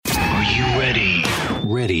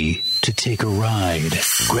ready to take a ride.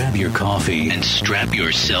 Grab your coffee and strap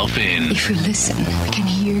yourself in. If we listen, we can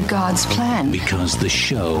hear God's plan. Because the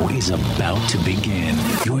show is about to begin.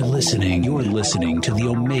 You're listening to the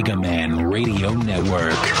Omegaman Radio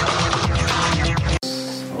Network.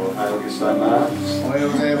 おはようございます。おはよ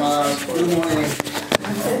うございます。Good morning.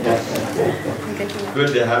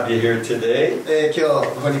 Good to have you here today. 今日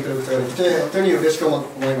ここに来ることができて本当に嬉しく思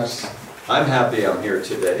います。I'm happy I'm here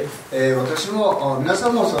today. 私も皆さ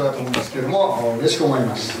んもそうだと思うんですけれども嬉しく思い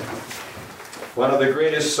ます。One of the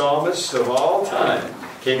greatest psalmists of all time,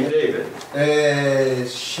 King David.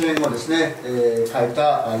 詩篇をですね、書い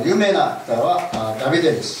た有名な歌はダビ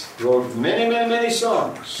デです。Wrote many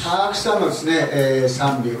songs. たくさんのですね、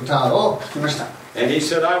賛美歌を書きました。And he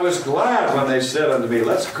said, I was glad when they said unto me,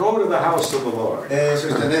 let's go to the house of the Lord. そ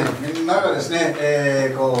してね、みんながですね、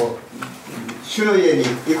主の家に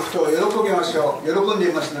行くと喜びましょう。喜んで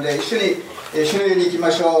いますので、一緒に主の家に行きま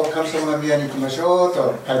しょう。神様の宮に行きましょう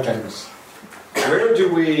と書いてあります。Where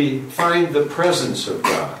do we find the presence of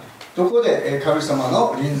God? どこで神様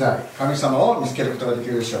の臨在、神様を見つけることができ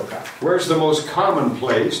るでしょうか。 Where's the most common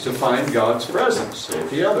place to find God's presence?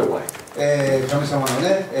 The other way. 神様の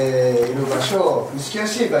ね、いる場所、見つけや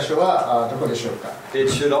すい場所はどこでしょうか。 It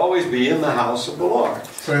should always be in the house of the Lord.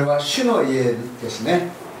 それは主の家ですね。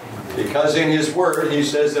Because in his word he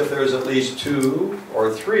says if there's at least 2 or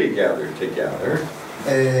 3 gathered together,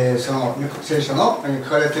 その聖書の書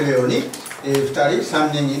かれているように、2人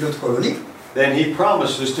3人いるところに、then he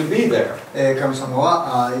promises to be there. 神様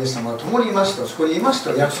はイエス様は共にいますと、そこにいます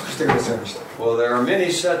と約束してくださいました。Well, there are many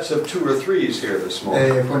sets of 2 or 3s here this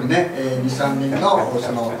morning. ここにね、2、3人の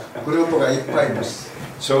そのグループがいっぱいいます。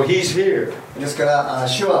So he's here. ですから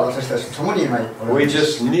主は私たちと共に今おられ We ます。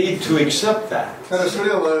 just need to accept that. ただそ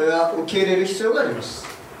れを我々は受け入れる必要があります。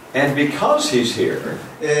And because he's here,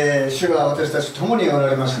 主は私たちと共におら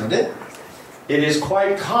れますので、it is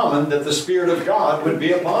quite common that the Spirit of God would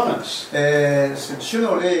be upon us. 主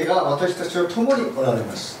の霊が私たちと共におられ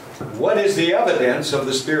ます。What is the evidence of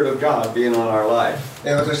the Spirit of God being on our life?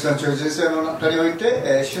 私たちの人生の中におい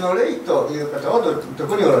て、主の霊という方はど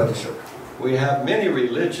こにおられるでしょうか。We have many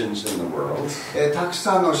religions in the world. たく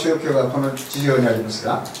さんの宗教がこの地上にあります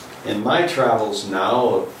が、 In my travels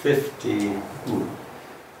now of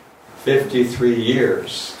 53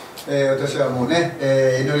 years, 私はもうね、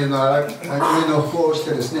祈りの歩をし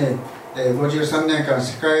てですね、53年間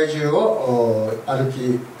世界中を歩き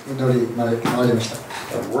祈り回りました。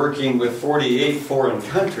working with 48 foreign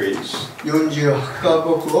countries, 48カ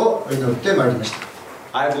国を祈ってまいりました。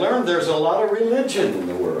I've learned there's a lot of religion in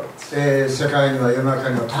the world. 世界には世の中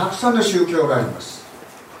にはたくさんの宗教があります。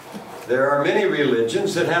There are many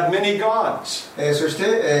religions that have many gods. そし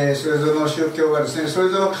て、それぞれの宗教がですね、それ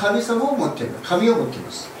ぞれの神様を持っている、神を持ってい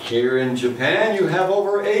ます。Here in Japan, you have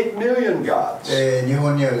over 8 million gods. 日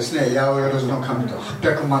本にはですね、八百万の神と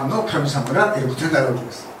800万の神様がいることになるわけ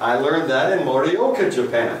です。I learned that in Morioka,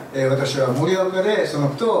 Japan. 私は盛岡でその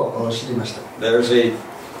ことを知りました。There's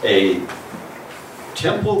a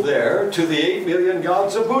temple there to the 8 million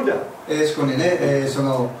gods of Buddha. そこにね、そ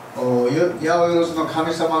の八百万の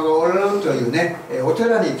神様がおられるというね、お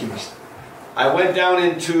寺に行きました。I went down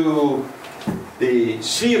into the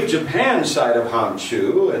Sea of Japan side of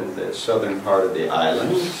Honshu and the southern part of the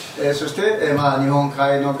island. そして、日本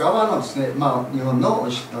海の側のですね、日本の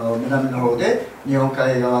南の方で日本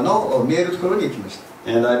海側の見えるところに行きまし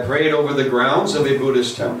た。And I prayed over the grounds of a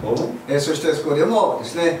Buddhist temple. そしてそこでもで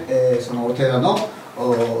すね、そのお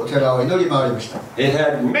寺を祈り回りました。It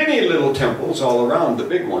had many little temples all around the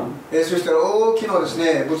big one. そしたら大きなです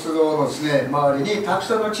ね、仏像のですね、周りにたく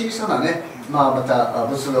さんの小さなね、また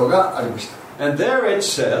仏像がありました。And there it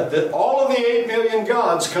said that all of the 8 million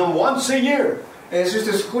gods come once a year. そし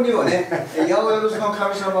てそこにはね、八百万の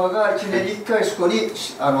神様が1年に1回そこに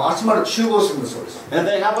集合するんだそうです。And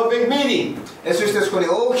they have a big meeting. そしてそこに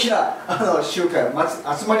大きな集会、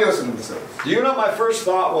集まりをするんですよ。Do you know what my first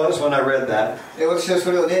thought was when I read that? 私は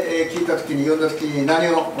それをね、聞いたときに、読んだときに何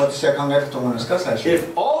を私は考えたと思いますか、最初。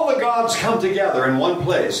If all the gods come together in one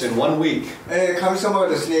place in 1 week, 神様が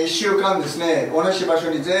ですね、1週間ですね、同じ場所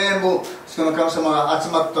に全部その神様が集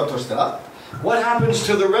まったとしたら、what happens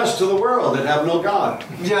to the rest of the world that have no God?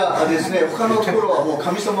 じゃあですね、他のところはもう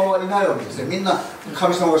神様はいないわけですね。みんな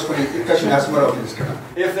神様がそこに一箇所に集まるわけですから。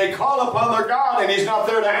If they call upon their God and He's not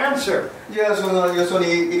there to answer, じゃあそのよそ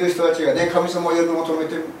にいる人たちがね、神様を呼び求め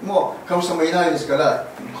ても神様いないですから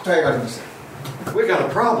答えがありません。 we got a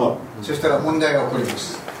problem. そしたら問題が起こりま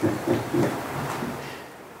す。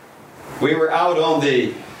We were out on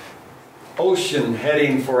the ocean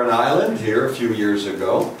heading for an island here a few years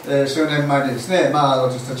ago. 数年前にですね、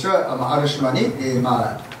私たちはある島に、行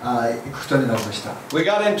くことになりました。We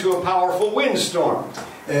got into a powerful windstorm.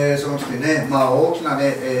 その時ね、大きな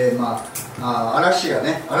ね、嵐が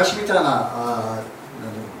ね、嵐みたいな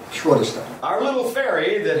気候でした。Our little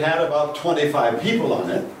ferry that had about 25 people on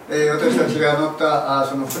it. 私たちが乗った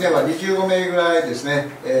その船は25名ぐらいですね、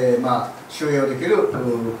収容できる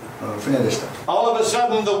船でした。All of a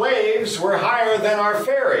sudden the waves were higher than our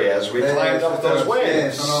ferry as we climbed up those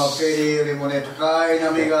waves. そのフェリーよりもね、高い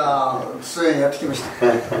波が常にやってきました。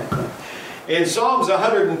In Psalms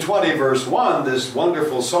 120 verse 1, this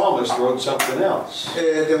wonderful psalmist wrote something else.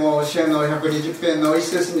 でも詩篇の120編の一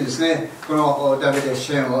節にですね、このダビデ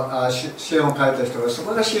詩篇を書いた人が素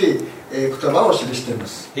晴らしい言葉を記していま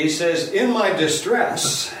す。He says, In my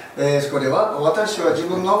distress, そこでは私は自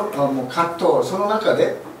分の葛藤、その中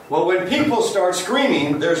で well, when people start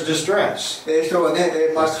screaming, there's distress. 人が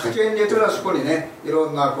ね、叫んでいたらそこにね、いろ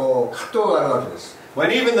んな葛藤があるわけです。When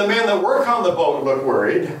even the men that work on the boat look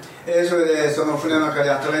worried, それでその船の中で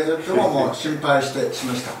働いている人ももう心配し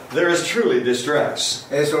ました。there is truly distress.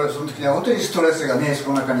 その時には本当にストレスがね、そ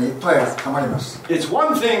の中にいっぱい溜まります。It's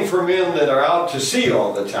one thing for men that are out to sea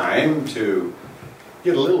all the time to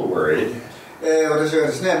get a little worried. 私は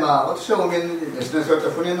ですね、私は海にですね、そういった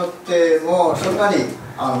船に乗ってもそんなに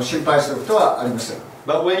心配することはありません。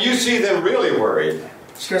But when you see them really worried,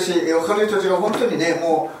 しかし他の人たちが本当にね、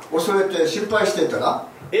もう恐れて心配していたら、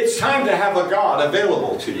it's time to have a God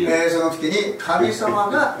available to you. その時に神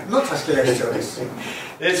様の助けが必要です。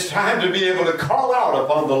It's time to be able to call out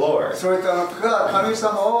upon the Lord. そういったのが神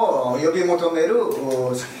様を呼び求める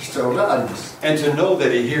必要があります。And to know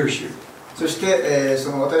that He hears you. そして、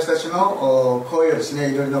その私たちの声をですね、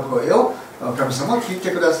祈りの声を神様は聞い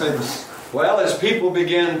てくださいます。Well, as people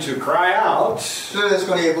begin to cry out, それでそ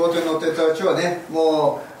こにボートに乗っていた人たちはね、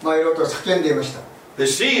もういろいろと叫んでいました。the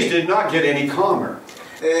seas did not get any calmer.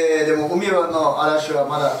 でも海の嵐は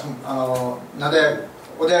まだ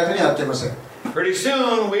穏やかになっていません。Pretty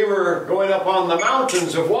soon we were going up on the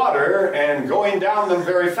mountains of water and going down them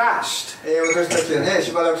very fast. 私たちはね、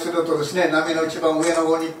しばらくするとですね、波の一番上の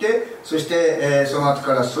方に行って、そして、その後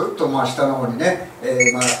からスッと下の方にね、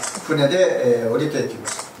船で、降りていきま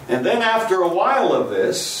す。And then after a while of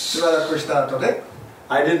this, しばらくした後で、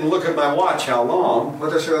I didn't look at my watch how long.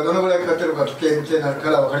 私はどのぐらいかかってるか時計見てないか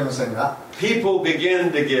ら分かりませんが、People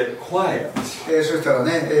began to get quiet. そしたら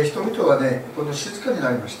ね、人々はね、この静かに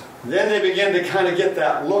なりました。Then they began to kind of get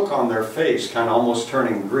that look on their face, kind of almost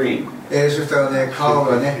turning green. そしたらね、顔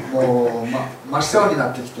がね、もう真っ青に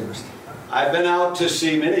なってきていました。I've been out to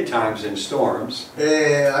sea many times in storms.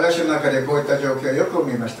 嵐の中でこういった状況をよく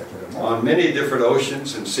見ましたけれども、 On many different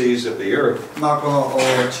oceans and seas of the earth. この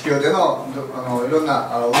地球でのいろんな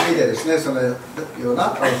海でですね、そのよう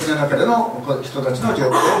な船の中での人たちの状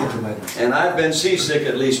況を見てまいりました。 And I've been seasick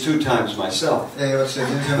at least 2 times myself. 私は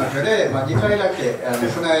人生の中で2回だけ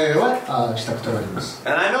船酔いはしたことがあります。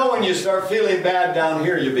 And I know when you start feeling bad down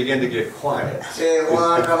here, you begin to get quiet. お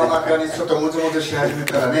腹の中にちょっとムズムズし始め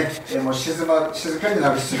たらね、もう静かに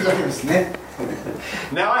なる必要がありますね。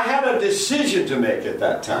Now I had a decision to make at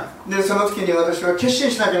that time. で、その時に私は決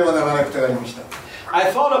心しなければならないことがありました。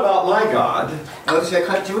I thought about my God 私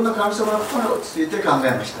は自分の神様のことについて考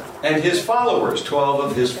えました。 and His followers. 12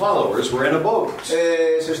 of His followers were in a boat.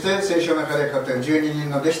 そして聖書の中で書かれている12人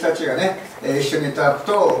の弟子たちがね、一緒にいたこ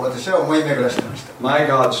とを私は思い巡らしていました。 My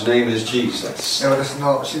God's name is Jesus. 私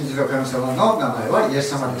の信じる神様の名前はイエ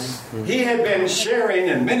ス様です。 He had been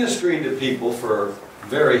sharing and ministering to people for a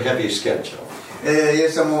very heavy schedule. イエ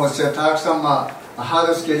ス様もたくさんハー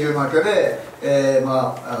ドスケジュールの中で、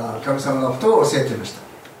神様のことを教えていまし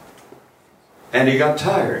た。 And he got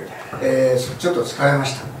tired. ちょっと疲れま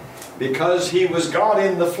した。 Because he was God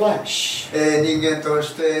in the flesh. 人間と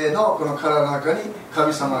してのこの体の中に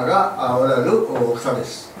神様がおられるお方で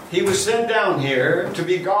す。 He was sent down here to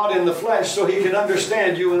be God in the flesh so he could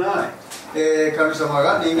understand you and I. 神様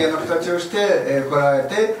が人間の形をして来られ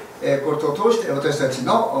て、これを通して私たち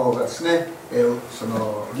のがですね、そ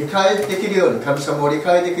の理解できるように、神様を理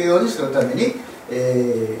解できるようにするために、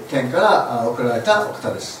天から送られたお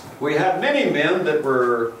方です。 We have many men that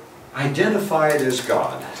were identified as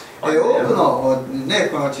God. 多くの、ね、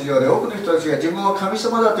この地上で多くの人たちが自分を神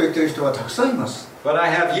様だと言っている人がたくさんいます。 But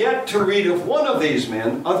I have yet to read of one of these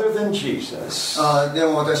men other than Jesus で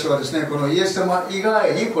も私はですね、このイエス様以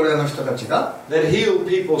外にこれらの人たちが、that healed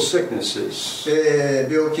people's sicknesses,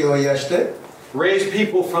 病気を癒して、 raised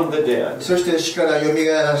people from the dead, そして死からよみ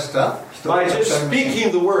がえらせた人が by たく just さんいます。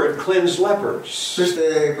 speaking the word cleansed lepers, そし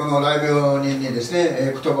てこの雷病人にです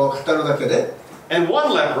ね、言葉を語るだけで、And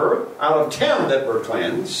one leper out of 10 that were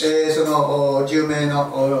cleansed その10名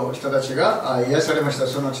の人たちが癒されました。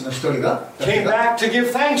そのうちの1人が came back to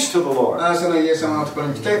give thanks to the Lord. そのイエス様のところ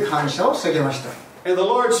に来て感謝を捧げました。 And the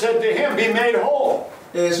Lord said to him, Be made whole.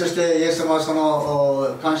 そしてイエス様はそ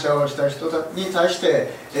の感謝をした人に対し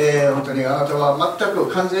て、本当にあなたは全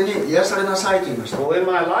く完全に癒されなさいと言いました。 Well, in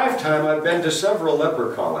my lifetime, I've been to several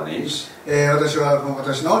leper colonies. 私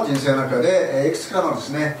の人生の中でいくつかのです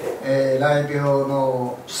ね、癩病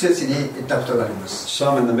の施設に行ったことがあります。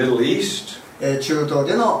 Some in the Middle East. 中東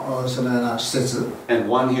でのそのような施設、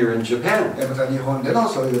 And one here in Japan. また日本での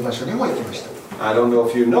そういう場所にも行きました。 I don't know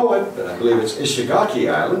if you know it, but I believe it's Ishigaki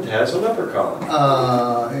Island has a leper colony.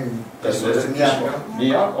 Isn't it?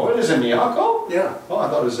 Miyako. Oh, it is in Miyako? Yeah. Oh, I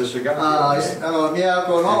thought it was Ishigaki. 宮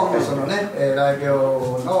古のそのね、癩病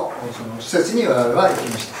のその施設に我々は行き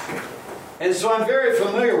ました。 And so I'm very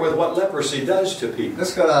familiar with what leprosy does to people. で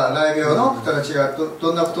すから癩病の方たちが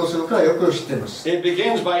どんなことをするかよく知っています。 It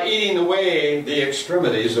begins by eating away the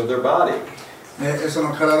extremities of their body. そ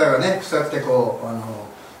の体がね腐ってこう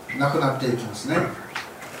なくなっていきますね。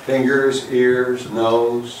 Fingers, ears,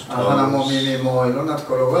 nose, 鼻も toes. 耳もいろんなと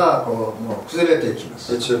ころがこうもう崩れていきま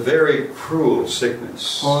す。 It's a very cruel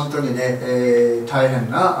sickness. 本当にね、大変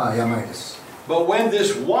な病です。 But when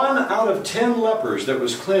this 1 out of 10 lepers that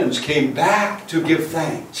was cleansed came back to give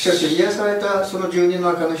thanks, しかし癒されたその10人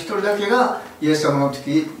の中の1人だけがイエス様の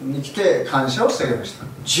時に来て感謝を捧げました。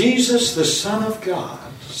 Jesus, the Son of God,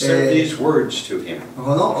 said these words to him.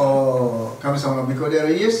 この神様の御子であ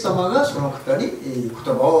るイエス様がその方に言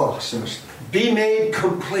葉を発しました。 Be made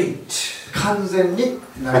complete. 完全に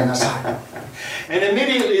なりなさい。 And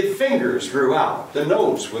immediately the fingers grew out. The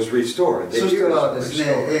nose was restored. そしたらです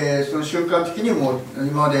ね、その瞬間的にも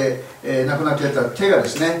今までなくなっていた手がで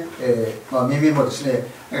すね、耳もですね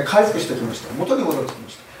回復してきました。元に戻ってきま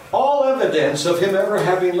した。 All evidence of him ever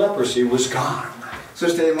having leprosy was gone. そ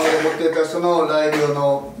して今まで持っていたその癩病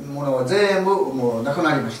のものは全部もうなく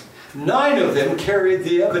なりました。 9 of them carried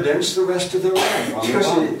the evidence the rest of their life. しかし、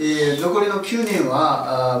残りの9人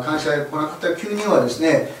は感謝来なかった9人はです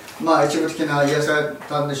ね、一部的な癒され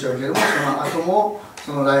たんでしょうけれども、その後も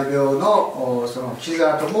その癩病のその傷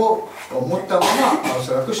跡も持ったままお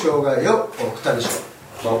そらく生涯を送ったでし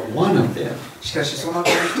ょう。 But one of them, しかしその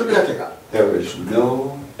一人だけが there is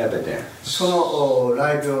no evidence. その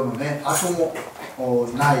癩病のね跡も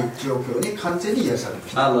ない状況に完全に癒されま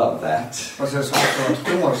した。 I love that. 私はそのことがと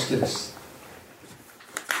ても好きです。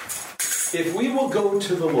 If we will go to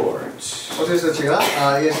the Lord 私たちが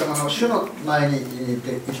イエス様の主の前に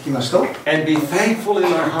行きますと、 and be thankful in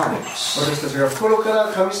our hearts, 私たちが心か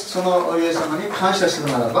らそのイエス様に感謝す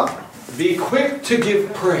るならば、 be quick to give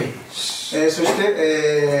praise, そし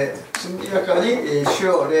て、速やかに主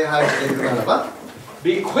を礼拝していくならば、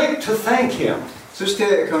 be quick to thank Him, そし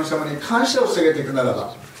て神様に感謝を捧げていくなら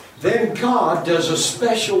ば、 then God does a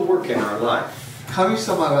special work in our life. 神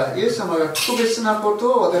様がイエス様が特別なこ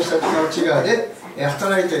とを私たちの内側で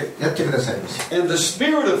働いてやってくださいます。 And the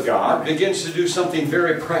Spirit of God begins to do something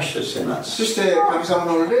very precious in そ us. して神様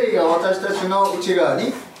の霊が私たちの内側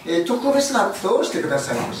に特別なことをしてくだ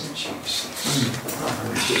さいます。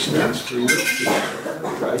 Just next to you,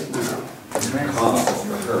 right now. Calm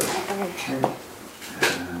her.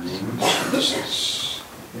 Jesus.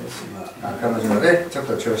 彼女はね、ちょっ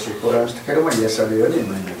と調子を乱したけども癒されるように祈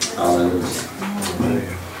ります。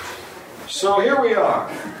 So here we are.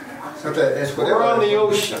 さて、そこで We're on the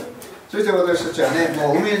ocean, そして私たちはね、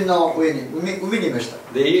もう海の上に海にいました。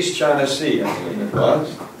 the East China Sea, I believe it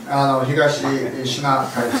was. 東シナ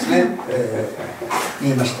海ですね、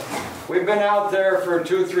にいました。 We've been out there for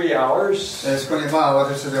 2-3 hours. そこに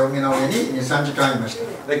私たちは海の上に 2-3 時間いました。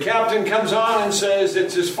 The captain comes on and says,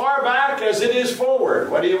 it's as far back as it is forward.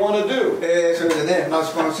 What do you want to do? それでね、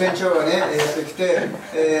そこの船長がね、やってきて、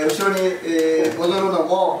後ろに、戻るの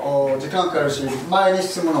も時間かかるし、前に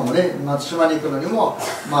進むのもね、島に行くのにも、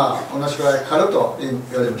同じくらいかかると言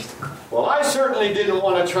われました。 Well, I certainly didn't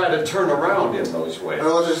want to try to turn around in those waves.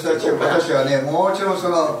 私はね、もちろんそ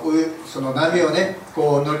の波をね、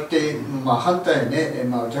こう乗って、反対にね、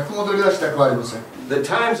逆戻りはしたくありません。 The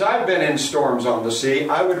times I've been in storms on the sea,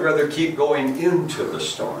 I would rather keep going into the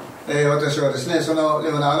storm. 私はですね、その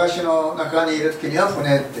ような嵐の中にいる時には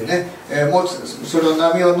船ってね、もうその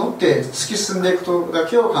波を乗って突き進んでいくことだ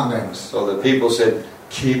けを考えます。 So the people said,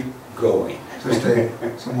 keep going. そして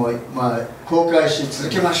航海し続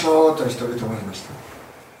けましょうと人々も言いました。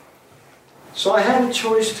 So I had a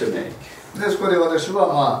choice to make. でそこで私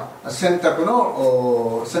は選択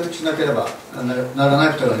しなければならな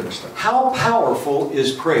いことがありました。 How powerful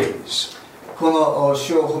is praise? この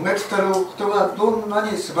主を褒めたたることがどんな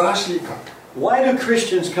に素晴らしいか。Why do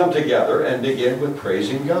Christians come together and begin with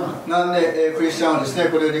praising God? なんで、クリスチャンはですね、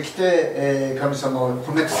これに来て、神様を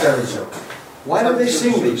褒め伝えるでしょうか。 Why do they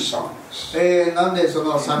sing these songs? なんでそ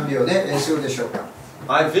の賛美をね、するでしょうか。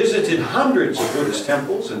 I visited hundreds of Buddhist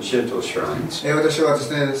temples and Shinto shrines. 私はで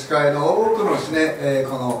すね、世界の多くのですね、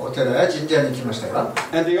このお寺や神社に行きましたが、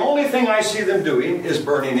 And the only thing I see them doing is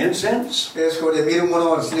burning incense, そこで見るも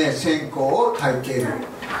のはですね、線香を焚いている。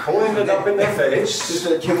 pulling it up in their そ face.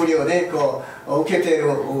 して煙をね、こう受けている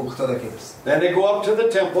ことだけです。 Then they go up to the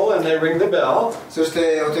temple and they ring the bell. そし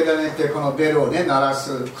てお寺に行ってこのベルをね、鳴ら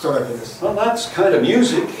すことだけです。 Well, that's kind of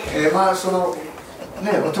music. まあその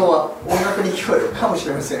ね、音は音楽に聞こえるかもし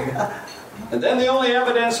れませんが、 And then the only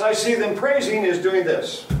evidence I see them praising is doing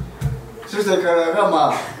this. そして彼らが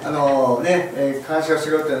まあ感謝す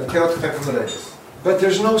るという手を叩くぐらいです。 But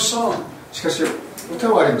there's no song. しかし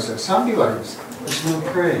歌はありません。賛美はありません。 There's no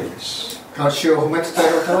praise. 主を褒め伝え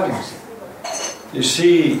る歌はありません。 You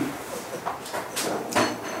see,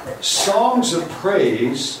 songs of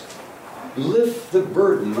praise lift the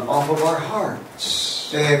burden off of our hearts.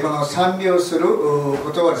 この賛美をする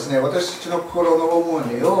ことはですね、私たちの心の重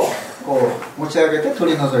荷をこう持ち上げて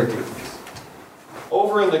取り除いているんです。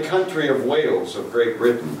 Over in the country of Wales of Great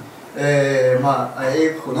Britain, まあ英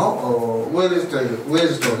国のウェールズというウェール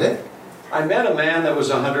ズ島で、I met a man that was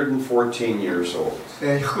 114 years old.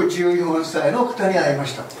 114歳の方に会いま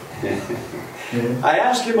した。I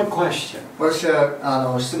asked him a question. 私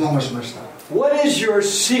は質問をしました。 What is your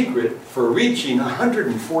secret for reaching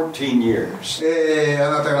 114 years?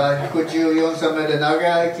 あなたが114歳まで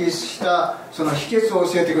長生きしたその秘訣を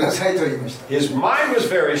教えてくださいと言いました。 His mind was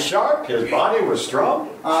very sharp, his body was strong.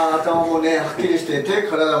 頭もね、はっきりしていて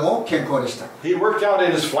体も健康でした。 He worked out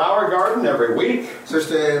in his flower garden every week. そし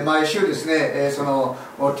て毎週ですね、その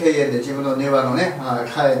庭園で自分の庭のね、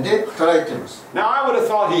花園で働いています。 Now I would have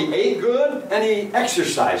thought he ate good and he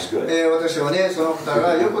exercised good. 私はね、その方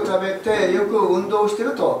がよく食べてよく運動してい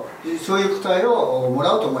ると、そういう答えをも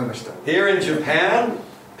らうと思いました。 Here in Japan,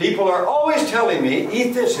 people are always telling me,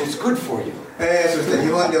 eat this, it's good for you. そして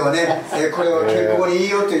日本ではね、これは健康にいい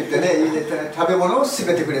よと言ってね、食べ物を勧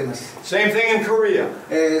めてくれます。 Same thing in Korea.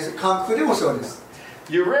 韓国でもそうです。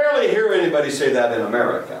 You rarely hear anybody say that in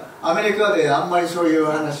America. アメリカであんまりそういう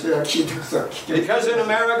話は聞いてください。 Because in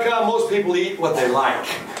America, most people eat what they like.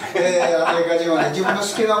 アメリカ人はね、自分の好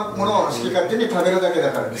きなものを好き勝手に食べるだけ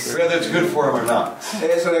だからです。 Whether it's good for them or not.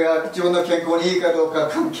 それが自分の健康にいいかどうか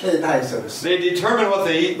関係ないそうです。 They determine what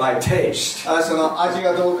they eat by taste. その味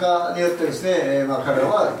がどうかによってですね、彼ら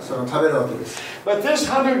はその食べるわけです。 But this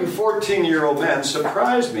 114-year-old man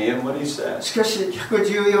surprised me in what he said. しかし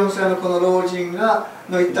114歳のこの老人が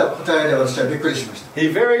の言った答えで私はびっくりしました。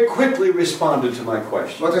 He very quickly responded to my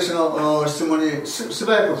question. 私の質問に素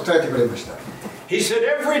早く答えてくれました。 He said,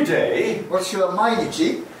 every day 私は毎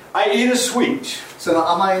日 I eat a sweet その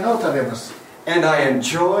甘いのを食べます。 and I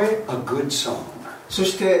enjoy a good song. そ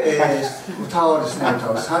して、歌をですね、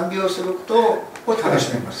歌を賛美をすることを楽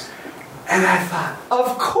しめます。 And I thought,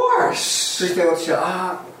 of course. そして私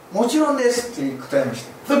はもちろんですって答えまし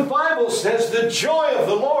た。 The Bible says the joy of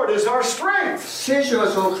the Lord is our strength. 聖書が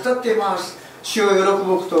そう語っています。主を喜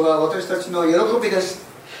ぶことが私たちの喜びで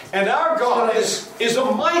す。 And our God is a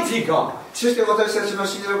mighty God. そして私たちの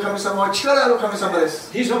信じる神様は力ある神様で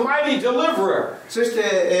す。 He's a mighty deliverer. そし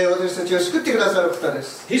て、私たちを救ってくださる方で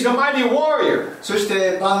す。 He's a mighty warrior. そし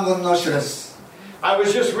て万軍の主です。 I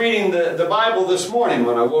was just reading the Bible this morning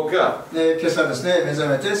when I woke up. 今朝ですね、目覚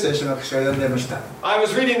めて聖書の箇所を読んでいました。 I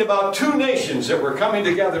was reading about two nations that were coming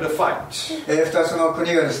together to fight. 2つの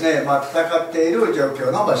国がですね、戦っている状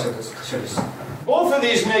況の場所です。箇所です。 Both of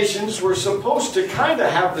these nations were supposed to kind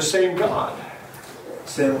of have the same God.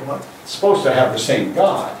 Supposed to have the same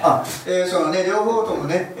God. そのね、両方とも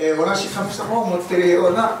ね、同じ神様を持っているよ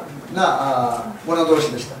うな者同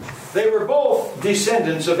士でした。 They were both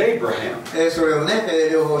descendants of Abraham. それをね、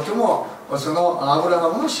両方ともそのアブラハ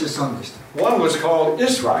ムの子孫でした。 One was called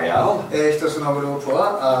Israel. 一つのグループ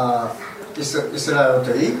はイスラエル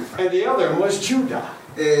といい、 And the other was Judah.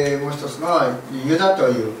 もう一つのはユダと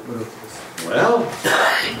いうグループです。 Well,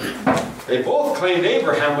 they both claimed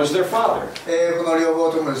Abraham was their father. この両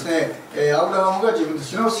方ともですね、アブラハムが自分た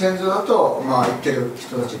ちの先祖だと言っている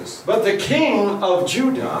人たちです。 But the king of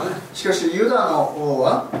Judah しかしユダの王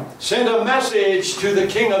は sent a message to the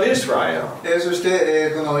king of Israel. そし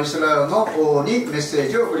て、このイスラエルの王にメッセー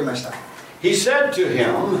ジを送りました。 He said to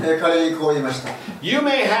him, 彼にこう言いました。 You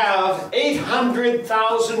may have 800,000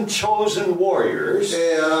 chosen warriors.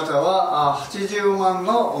 あなたは80万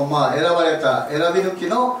の、選ばれた選び抜き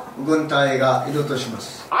の軍隊がいるとしま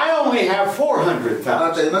す。 I only have あ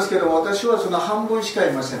なた 400,000. いますけども、私はその半分しか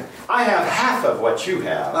いません。 I have half of what you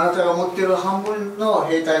あ have. なたが持っている半分の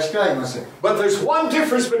兵隊しかいません。 But there's one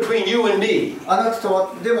difference between you and me. あなたとは、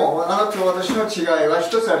でもあなたと私の違いは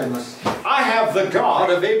一つあります。 I have the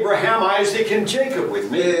God of Abraham, Isaac, and Jacob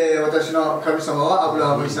with me. 私の神様はアブラ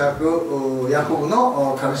ハム、イサク、ヤコブ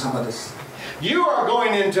の神様です。 You are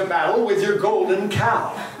going into battle with your golden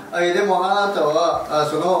cow. でもあなたは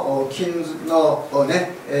その金の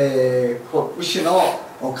ね、牛の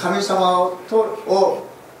神様を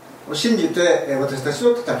信じて私たち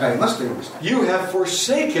と戦いますと言いました。 You have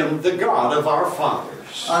forsaken the God of our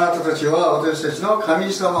fathers. あなたたちは私たちの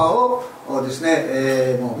神様をです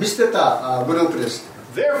ね、もう見捨てたグループです。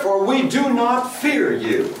 Therefore, we do not fear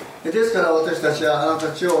you. ですから私たちはあなた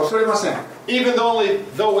たちを恐れません。 Even though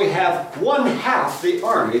we have one half the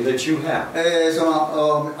army that you have. そ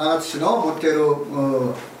のあなたたちの持っている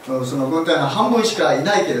その軍隊の半分しかい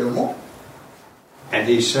ないけれども。 And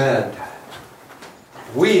he said,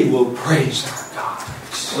 we will praise our God.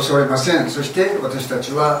 恐れません。そして私た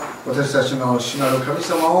ちは私たちの主なる神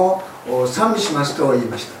様を賛美しますと言い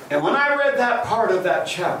ました。 And when I read that part of that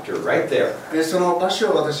chapter right there, その場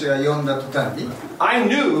所を私が読んだ途端に I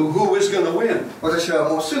knew who was going to win. 私は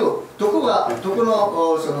もうすぐどこ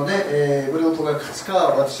のそのね、グループが勝つ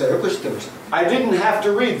か私はよく知ってました。 I didn't have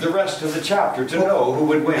to read the rest of the chapter to know who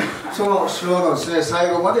would win. その章のですね、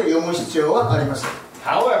最後まで読む必要はありません。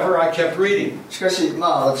 However, I kept reading. しかし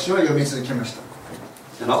私は読み続けました。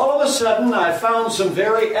 And all of a sudden, I found some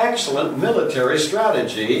very excellent military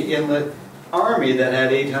strategy in the army that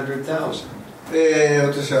had 800,000.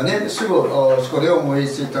 私はね、すぐそこで思い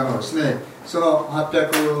ついたのはですね、その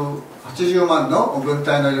880万の軍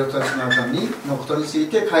隊の人たちの中のことについ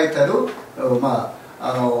て書いてある、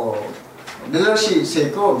珍しい成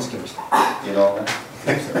功を見つけました。You know,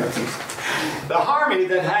 the army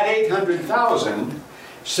that had 800,000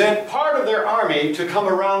 sent part of their army to come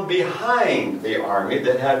around behind the army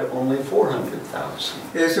that had only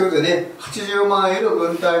 400,000. それでね、80万いる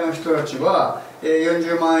軍隊の人たちは、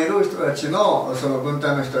40万いる人たちのその軍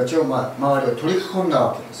隊の人たちを、周りを取り囲んだ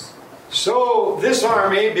わけです。 So this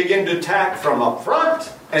army began to attack from up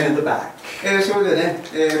front and in the back. それでね、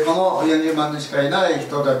この40万人しかいない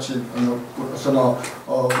人たちのその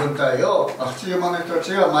軍隊を80万の人た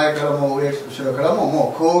ちが前からも上後ろからも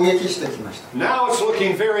もう攻撃してきました。 Now it's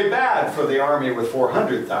looking very bad for the army with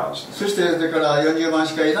 400,000. そしてそれから40万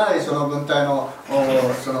しかいないその軍隊の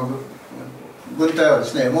その軍隊はで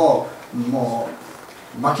すね、もう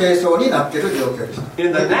負けそうになっている状況です。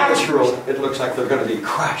 In the natural, it looks like they're going to be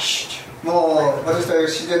crushed. もう私たちが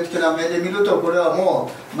自然的な目で見るとこれは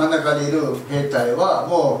もう真ん中にいる兵隊は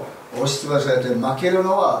もう押しつぶされて負ける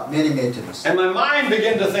のは目に見えています。 And my mind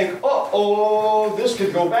began to think, oh, this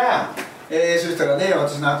could go bad. そしたらね、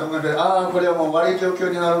私の頭の中でこれはもう悪い状況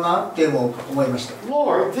になるなって思いました。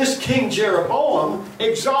 Lord, this King Jeroboam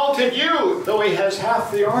exalted you, though he has half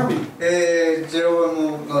the army. ジェロボ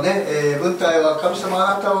ムのね、軍隊は神様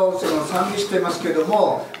あなたを賛美していますけど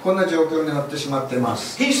も、こんな状況になってしまっていま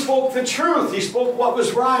す。 He spoke the truth. He spoke what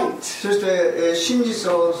was right. そして、真実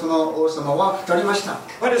をその王様は語りました。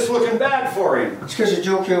 But it's looking bad for him. しかし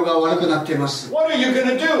状況が悪くなっています。 What are you going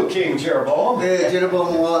to do, King Jeroboam? ジェロボ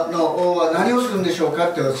ムの王は何をするんでしょうか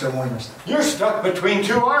って私は思いました。 You're stuck between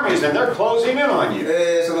two armies and they're closing in on you.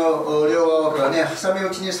 その両側からね、挟み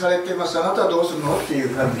撃ちにされています。あなたはどうするのってい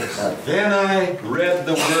う感じです。 Then I read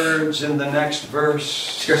the words in the next verse.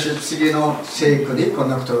 しかし次の聖句にこん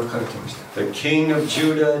なことが書かれていました。 The king of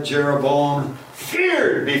Judah, Jeroboam,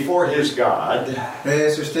 feared before his God.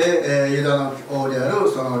 そして、ユダの王である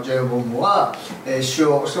そのジェロボムは、主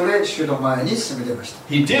を恐れ主の前に進めていました。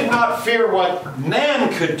 He did not fear what man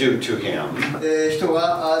could do to him. 人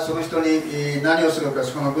がその人に何をするか、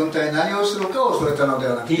その軍隊に何をするかを恐れたので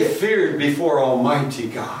はなく He て、 feared before Almighty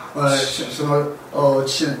God. その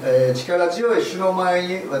力強い主の前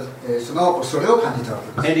にその恐れを感じたわ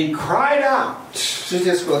けです。 And he cried out. そし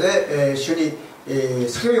てそこで、主に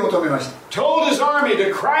叫び求めました。 Told his army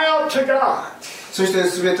to cry out to God. そして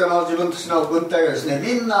全ての自分たちの軍隊がですね、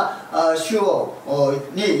みんな主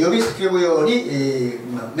に呼び叫ぶように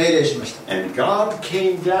命令しました。 And God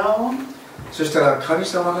came down. そしたら神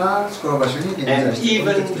様がそこの場所に臨在 And して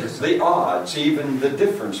even the odds, even the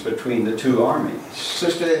difference between the two armies.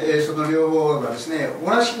 そしてその両方がですね、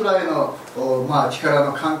同じくらいの力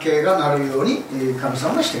の関係がなるように神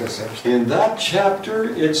様がしてくださいました。 In that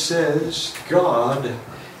chapter it says God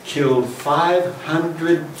killed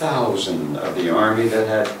 500,000 of the army that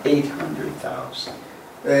had 800,000.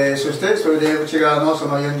 そしてそれで内側のそ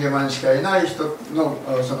の40万しかいない人の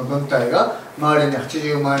その軍隊が周りに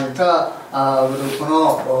80万いたグループ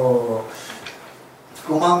の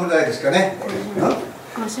5万ぐらいですかね。50万。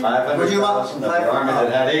50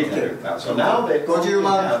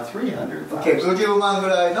万ぐ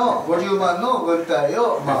らいの50万の軍隊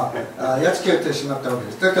を、やっつけてしまったわけ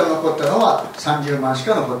です。だから残ったのは30万し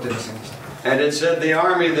か残っていませんでした。And it said the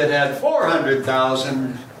army that had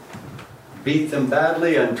 400,000 beat them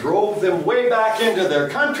badly and drove them way back into their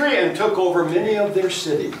country and took over many of their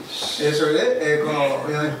cities. それで、この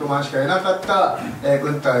400万しかいなかった、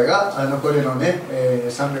軍隊が残りのね、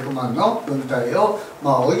300万の軍隊を、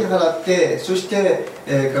追い払って、そして、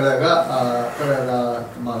彼らが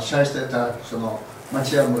支配していたその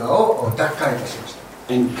町や村を奪還いたしました。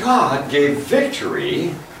And God gave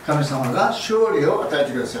victory, 神様が勝利を与え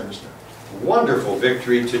てくださいました。wonderful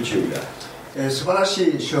victory to Judah. 素晴らし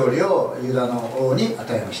い勝利をユダの王に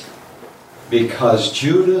与えました。Because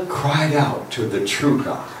Judah cried out to the true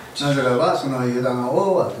God. なぜならばそのユダの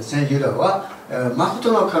王はですね、ユダは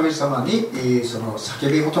誠の神様にその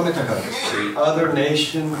叫び求めたからです。The other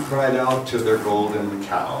nation cried out to their golden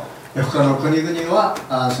cow. 他の国々は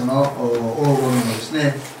その黄金のです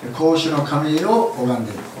ね、子牛の神を拝ん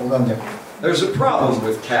でいる。There's a problem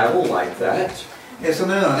with cattle like that. そ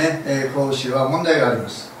のようなね、子牛は問題がありま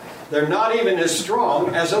す。They're not even as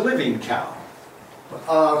strong as a living cow.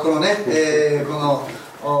 このね、この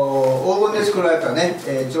黄金で作られたね、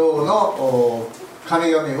象の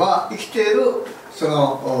神々は生きているそ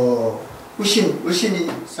の牛に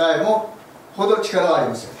さえもほど力はあり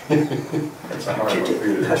ません。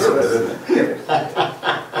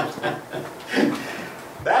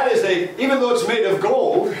That is even though it's made of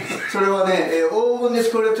gold. それはね、黄金で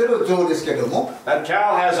作られている象ですけども。That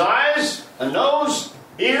cow has eyes, a nose,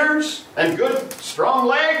 ears, and good strong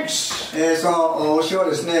legs. その牛は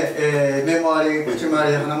ですね、目もあり、口もあ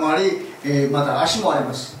り、鼻もあり、また足もあり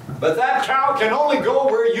ます。But that cow can only go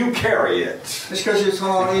where you carry it. しかしそ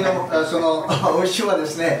の牛はで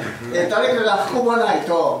すね、誰かが運ばない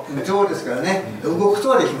と象ですからね、動くと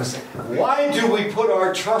はできません。Why do we put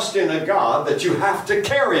our trust in a God that you have to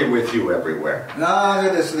carry with you everywhere? な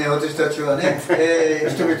ぜですね、私たちはね、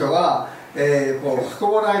人々はこう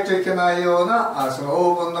運ばないといけないようなそ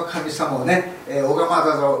の黄金の神様をね、拝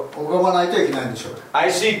まないといけないんでしょうか。I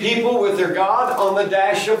see people with their God on the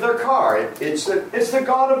dash of their car. It's the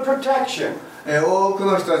God of protection. 多く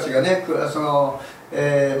の人たちがね、その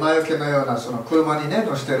魔除けのようなその車にね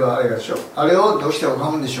乗せてるあれがでしょう。あれをどうして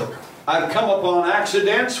拝むんでしょうか。I've come upon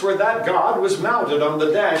accidents where that God was mounted on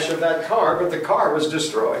the dash of that car, but the car was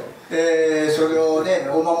destroyed. それをね、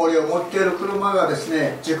お守りを持っている車がです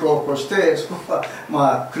ね、事故を起こして、そこ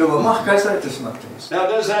は車も破壊されてしまっています。Now,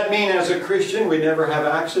 does that mean as a Christian we never have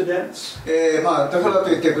accidents? だからと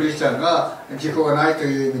いってクリスチャンが事故がないと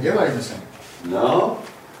いう意味ではありません。No.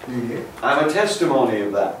 I'm a testimony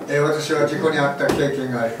of that. 私は事故に遭った経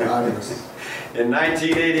験があります。In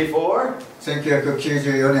 1984,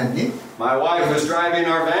 1994年に my wife was driving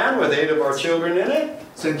our van with 8 of our children in it.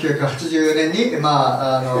 1984年に、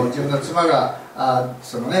自分の妻が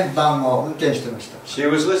そのね、バンを運転してました。She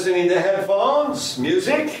was listening to headphones,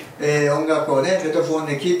 music. 音楽をね、ヘッドフォン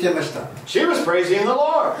で聴いてました。She was praising the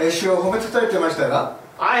Lord. 主を褒めたたえてましたが、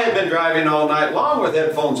I had been driving all night long with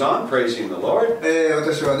headphones on, praising the Lord.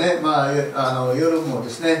 私はね、夜も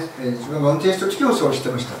ですね、自分が運転した時もそうして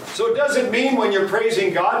ました。So does it mean when you're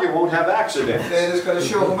praising God you won't have accidents? ですから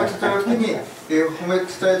主を褒めたたえる時に、褒めた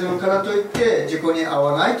たえるからといって事故に遭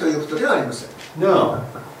わないということではありません。No.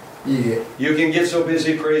 いいえ。You can get so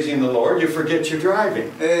busy praising the Lord you forget you're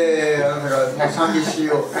driving. あなたが賛美し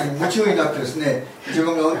よう夢中になってですね、自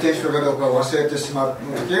分が運転しているかどうかを忘れてしまう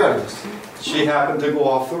時があります。She happened to go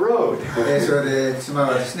off the road. それで妻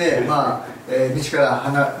がですね、道から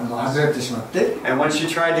外れてしまって、And when she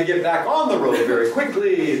tried to get back on the road very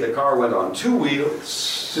quickly, the car went on 2 wheels.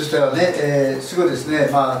 そしたらね、すぐですね、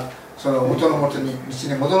その元の元に道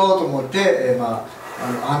に戻ろうと思って、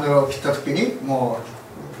ハンドルを切った時にも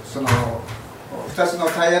うその2つの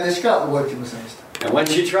タイヤでしか動いていませんでした。And when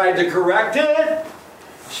she tried to correct it,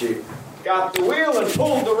 she got the wheel and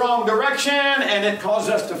pulled the wrong direction, and it caused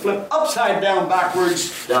us to flip upside down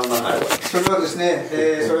backwards down the highway. それはですね、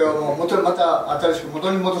それをもうまた新しく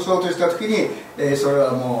元に戻そうとした時に、それ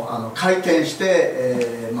はもう回転し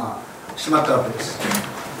て、しまったわけです。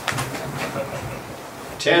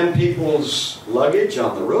10 people's luggage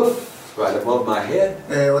on the roof, right above my head.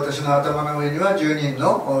 私の頭の上には10人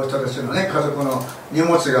の人たちのね、家族の荷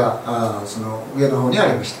物がその上の方にあ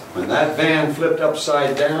りました。When that van flipped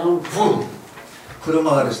upside down, boom!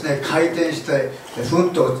 車がですね、回転してふ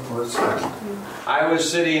んと落ちた。I was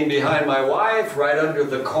sitting behind my wife right under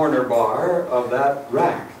the corner bar of that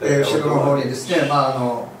rack. 後ろの方にですね、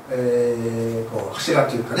こう柱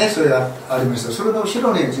というかね、それがありました。それの後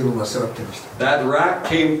ろに自分は座っていました。That bar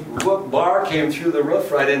came through the roof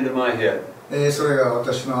right into my head. それが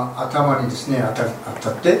私の頭にですね、当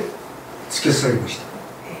たって突き刺さりまし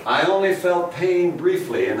た。I only felt pain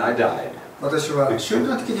briefly and I died. 私は瞬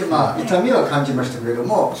間的に痛みは感じましたけれど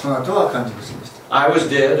も、その後は感じませんでした。I was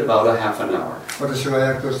dead about a half an hour. 私は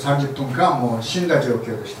約30分間もう死んだ状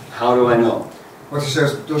況でした。How do I know? 私は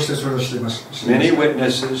どうしてそれを知ります？ Many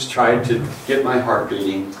witnesses tried to get my heart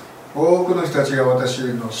beating. 多くの人たちが私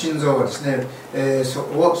の心臓をですね、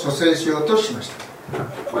を蘇生しようとしまし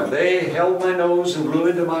た。When they held my nose and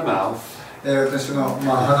blew into my mouth, 私の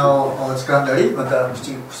鼻を掴んだり、また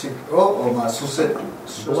口を蘇生。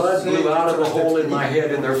blood blew out of the hole in my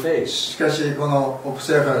head in their face. しかしこのお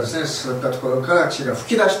薬からですね、吸ったところから血が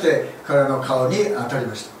吹き出して彼の顔に当たり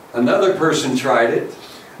ました。Another person tried it.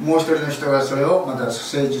 もう一人の人がそれをまた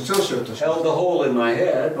蘇生術をしようとしました。Held the hole in my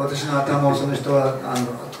head. 私の頭をその人は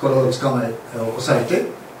ところを捕まえ押さえ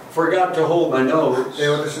て。Forgot to hold my nose.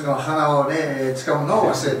 私の鼻をね掴むの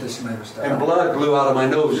を忘れてしまいました。 And blood blew out of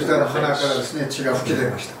my そ nose. したら鼻からですね血が吹き出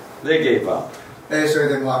ました。They gave up. それ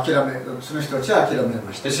でもうその人たちは諦め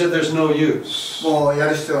ました。 They said there's no use. もうや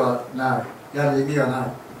る必要はない、やる意味はな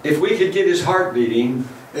い。 If we could get his heart beating,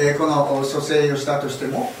 この蘇生をしたとして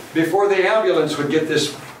も、 before the ambulance would get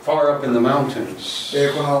this far up in the mountains,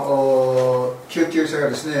 この救急車が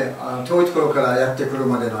ですね遠いところからやってくる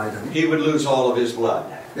までの間に、 he would lose all of his blood.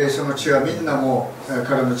 その血はみんなもう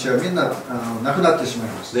彼の血はみんななくなってしまい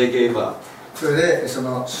ます。 They gave up. それでそ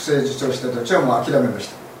の蘇生術をした人たちはもう諦めまし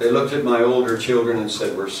た。 They looked at my older children and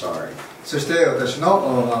said, "We're sorry." そして私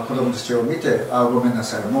の子供たちを見て、ごめんな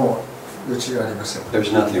さい、もう余地がありません。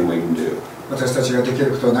 There's nothing we can do. 私たちができ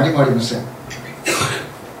ることは何もありません。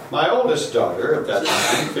 My oldest daughter at that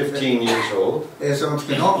time, 15 years old, その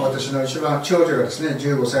時の私の一番長女がですね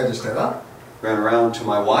15歳でしたが、 ran around to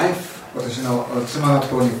my wife. 私の妻のと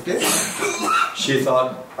ころに行って、 She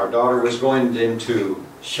thought our daughter was going into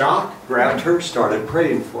shock, grabbed her, started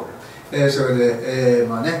praying for her. それで、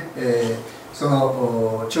そ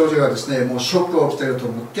の長女がですねもうショックが起きていると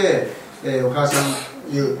思って、お母さん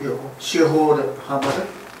手法でハンバーグ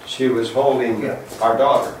She was holding our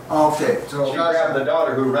daughter. Okay. So She grabbed the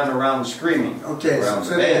daughter who ran around screaming. Okay. Around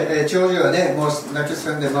そ the れ bed. で、長女がねもう泣き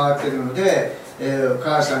叫んで回っているので、お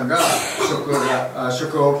母さんがショックが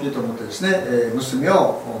大きいと思ってですね、娘を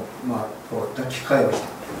こう抱きかえました。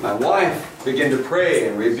 My wife began to pray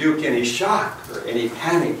and rebuke any shock or any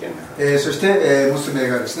panic in her. そして、娘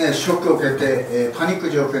がですねショックを受けて、パニック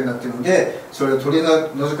状況になっているので、それを取り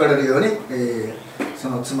除かれるように、そ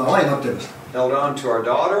の妻は祈っていました。 Held on to our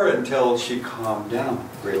daughter until she calmed down,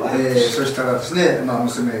 relaxed. そしたらですね、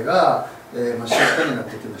娘が、静かになっ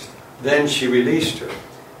てきました。 Then she released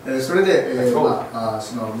her. それで、そ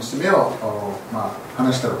の娘を、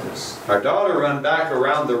離したわけです。 Our daughter ran back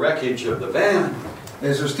around the wreckage of the van.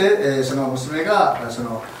 そして、その娘がそ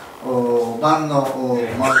のバンの周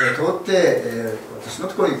りを通って、私の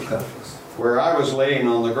ところに来たわけです。 Where I was laying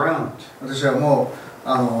on the ground. 私はも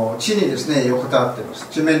う地にですね横たわっています。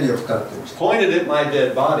地面に横たわっていました。 Pointed at my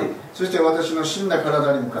dead body. そして私の死んだ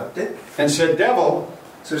体に向かって、 And said, "Devil,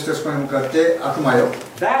 そしてそこに向かって悪魔よ、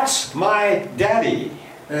 that's my daddy.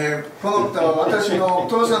 この方は私のお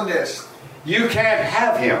父さんです。 You can't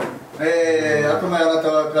have him." 悪魔よ、あなた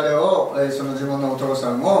は彼を、その自分のお父さ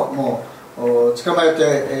んをもう捕まえ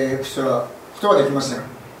ていくことはできません。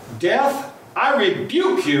 Death, I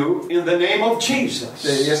rebuke you in the name of Jesus.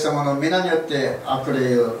 でイエス様の皆によって悪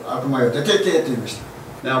魔よ出ていけと言いました。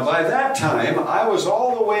 Now, by that time, I was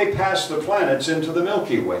all the way past the planets into the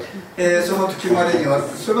Milky Way. その時にはで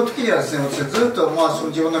すね、私ずっとその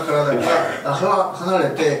自分の体から離れ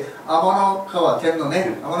て天の川、天の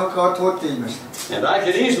ね、天の川を通っていました。 And I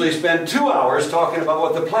could easily spend 2 hours talking about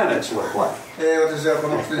what the planets look like. 私はこ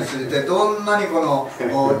のことについてどんなにこの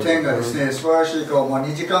天がですね素晴らしいかを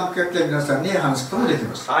2時間かけて皆さんに話すこともでき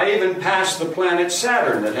ます。 I even passed the planet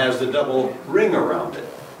Saturn that has the double ring around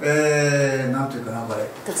it. なんていうかなこれ。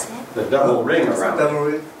 The double ring around Double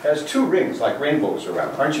it. Has 2 rings like rainbows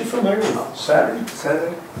around. Aren't you familiar with Saturn?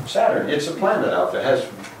 Saturn. It's a planet out there. It has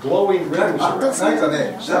glowing rings around. なんか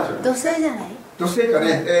ね、土星じゃない？土星か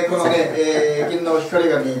ね、このね、銀の光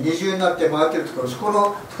がね二重になって回っているところ、そこの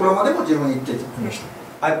ところまでも自分行ってきまし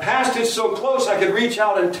た。 I passed it so close I could reach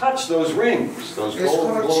out and touch those rings, those そこ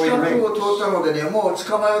の glowing 近くを rings. 通ったのでね、もう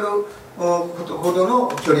捕まえるほど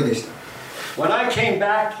の距離でした。 When I came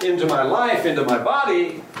back into my life, into my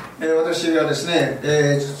body, 私がですね、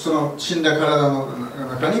その死んだ体の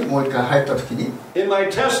中中にもう一回入った時に、in my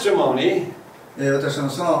testimony, 私の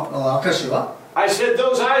その証は、I said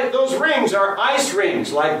those rings are ice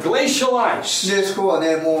rings, like glacial ice. でそこは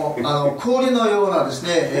ね、もう氷のようなです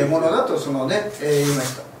ね、ものだとそのね、言いま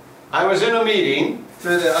した。I was in a meeting, そ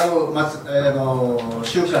れで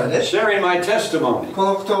集会で sharing my testimony. こ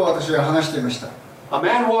のことを私が話していました。A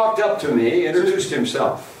man walked up to me, introduced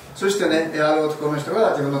himself. そしてね、ある男の人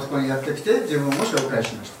が自分のところにやってきて自分を紹介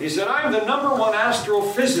しました。 He said, I'm the number one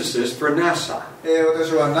astrophysicist for NASA.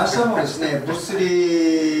 私は NASA のですね、物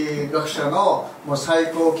理学者のもう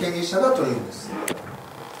最高権威者だというんです。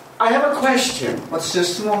 I have a question. 私は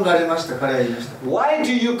質問がありました。彼は言いました。 Why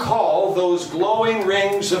do you call those glowing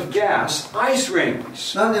rings of gas ice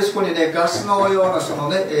rings? なんでそこにね、ガスのようなその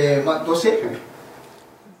ね、土星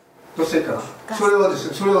かな。それはです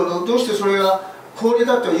ね、それをどうしてそれが氷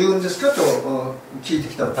だと言うんですかと聞いて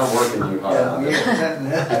きたんです。 I'm working you hard.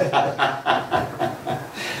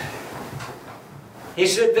 He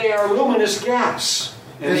said they are luminous gas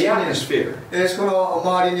in the atmosphere. その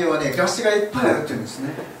周りにはね、ガスがいっぱいあるって言うんです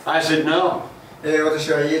ね。 I said, no.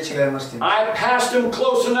 私はいえ違いまして、 I passed him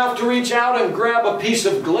close enough to reach out and grab a piece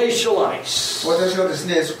of glacial ice. 私はです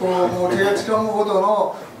ね、そこをもう手がつかむほど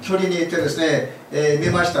の距離にいてですね、見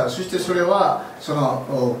ました。そしてそれはそ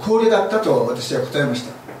の氷だったと私は答えまし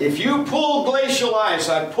た。 If you pull glacial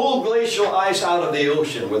ice, I pulled glacial ice out of the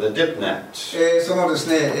ocean with a dip net. そのです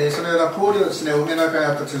ね、そのような氷をですね、海の中に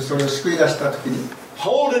あったとそれをすくい出したときに、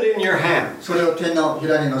 Hold it in your hand. それを手のひ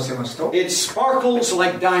らに乗せますと、 It sparkles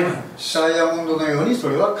like diamonds. ダイヤモンドのようにそ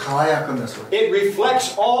れは輝くんだそうです。 It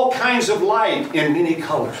reflects all kinds of light in many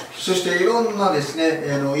colors. そしていろんなですね、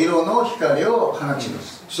色の光を放ちま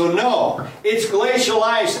す。 So no, it's glacial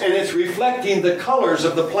ice and it's reflecting the colors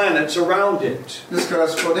of the planets around it. ですから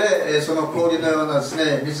そこで、その氷のようなです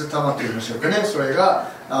ね、水玉といいましょうかね、それが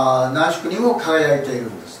何色にも輝いている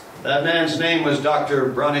んです。 That man's name was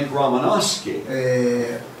Dr. Bronik Romanowski.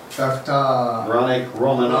 ドクター Bronik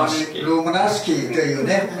Romanowski. ロマナスキーという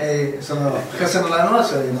ね、その博士の名は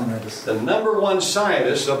そういう名前です。 The number one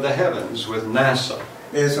scientist of the heavens with NASA.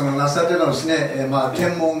 その NASA でのですね、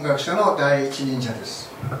天文学者の第一人者で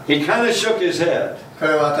す。 He kind of shook his head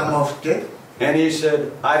彼は頭を振って、 and he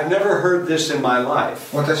said, I've never heard this in my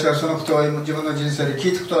life. 私はそのことを自分の人生で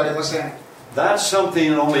聞いたことはありません。 That's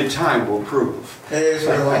something only time will prove.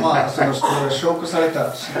 それはその人が証拠され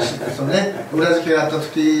た、そのね、裏付けがあった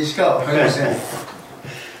時しか分かりません。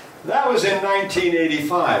 That was in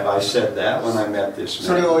 1985. I said that when I met this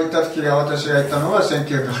それを man. 言った時が私が言ったのは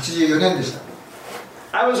1984年でした。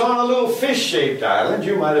 I was on a little fish-shaped island.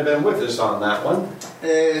 You might have been with us on that one.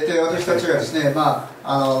 で私たちがですね、あ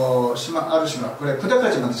る島、これ久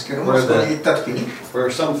高島ですけども、そこに行った時に Where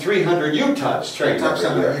some 300 Utahs trained たくさ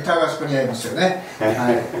ん every の year. 板がそこにありますよね。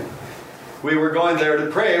はい。 We were going there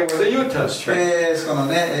to pray where the Utahs trained. その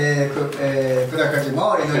ね、久高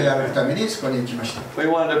島を祈り歩くためにそこに行きました。 We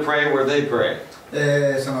wanted to pray where they pray.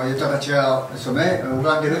 そのユタたちがそのね、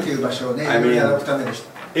拝んでるという場所をね、祈り歩くためでし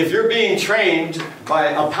た。 If you're being trained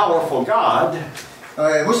by a powerful God,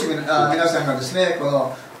 もし皆さんがですね、こ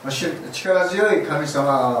の力強い神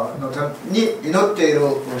様のために祈っている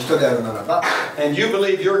人であるならば、 and you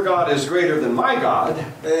believe your God is greater than my God,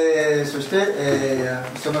 そして、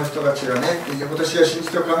その人たちがね、私が信じ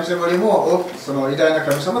ている神様よりもその偉大な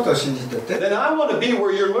神様と信じていて、 then I want to be where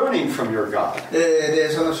you're learning from your God. で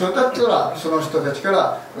そうだったらその人たちか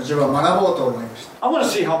ら自分は学ぼうと思いました。 I want to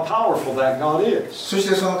see how powerful that God is. そし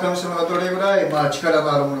てその神様がどれぐらい、力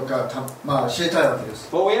のあるものか知りたいわけです。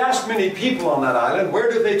 Well, we asked many people on that island,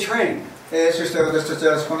 where do they train? そして私たち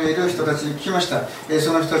はそこにいる人たちに聞きました。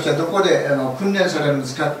その人たちはどこで訓練されるんで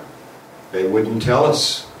すか。 They wouldn't tell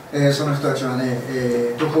us. その人たちはね、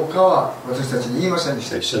どこかは私たちに言いませんで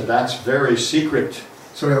した。 They said that's very secret.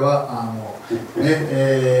 それは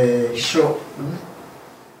秘書、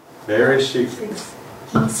Very secret.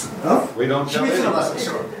 We don't 秘 tell 密の場所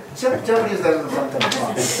anyone. ジャパニーズだろうな、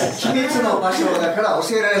秘密の場所だから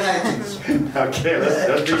教えられないって言うんです。 Okay,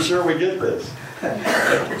 let's be sure we get this.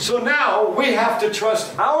 So now we have to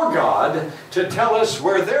trust our God to tell us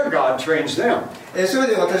where their God trains them. それ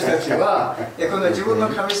で私たちはこの自分の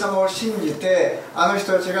神様を信じて、あの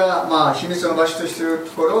人たちが秘密の場所としている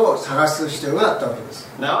ところを探す必要があったわけです。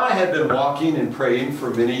 Now I had been walking and praying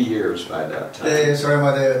for many years by that time. それ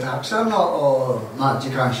までたくさんの時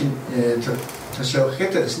間、年をかけ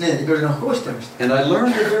てですね、いろいろなことをしていました。 And I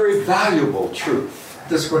learned a very valuable truth.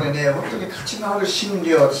 でそこでね、本当に価値のある真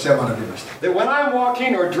理を私は学びました。 That when I'm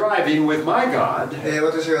walking or driving with my God,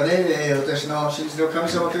 私がね、私の信じる神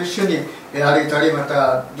様と一緒に歩いたりま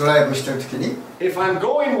たドライブしている時に、If I'm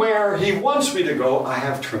going where He wants me to go, I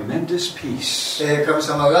have tremendous peace. 神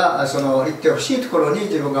様がその行ってほしいところに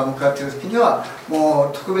自分が向かっている時にはも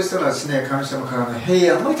う特別なですね、神様からの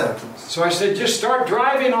平安をいただきます。So I said, just start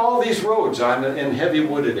driving all these roads. I'm in heavy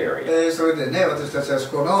wooded area. それでね、私たちはそ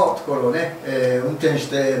このところをね、運転し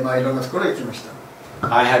て、いろんなところへ行きました。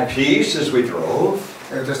I had peace as we drove.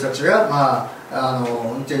 私たちが、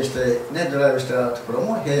運転して、ね、ドライブしたところ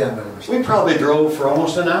も平安がありました。We probably drove for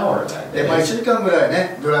almost an hour that day. 1時間ぐらい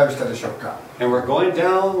ね、ドライブしたでしょうか。And we're going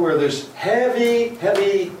down where there's heavy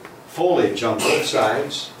foliage on both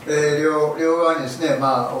sides. 両側にですね、大き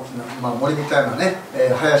な、森みたいなね、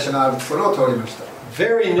林のあるところを通りました。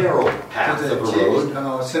Very narrow path of a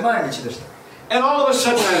road. 狭い道でした。And all of a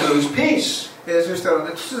sudden I lose peace. そしたら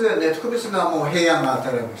ね、突然ね、特別なもう平安が与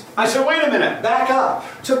えられました。I said, wait a minute, back up.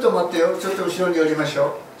 ちょっと待ってよ、ちょっと後ろに寄りまし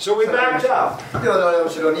ょう。So we backed up. で、我々は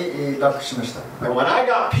後ろにバックしました。And when I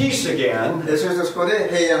got peace again, そしてそこで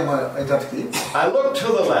平安を得たとき、I looked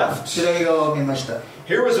to the left. 左側を見ました。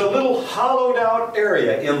Here was a little hollowed out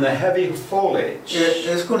area in the heavy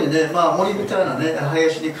foliage. そこにね、森みたいなね、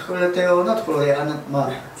林に隠れたようなところで、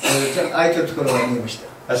空いてるところが見えまし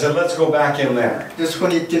た。I said, let's go back in there. で、そこ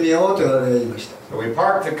に行ってみようと我々は言いました。So we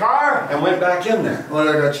parked the car and went back in there. 我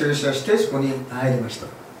々が駐車してそこに入りました。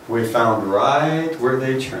We found right where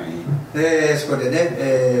they train. で、そこで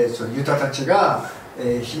ね、そのユタたちが、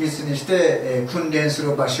秘密にして、訓練す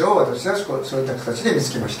る場所を私はそういった形で見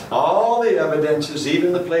つけました。All the evidences,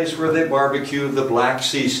 even the place where they barbecued the black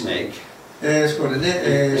sea snake. そこで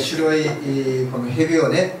ね、白いこの蛇を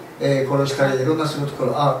ね、殺したりいろんなするとこ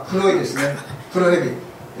ろ、黒いですね、黒蛇、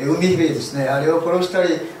海蛇ですね、あれを殺した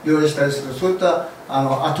り料理したりする、そういった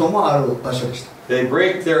跡もある場所でした。They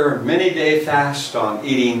break their many-day fast on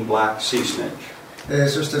eating black sea snake.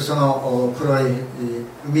 そしてその黒い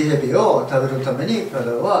海蛇を食べるために彼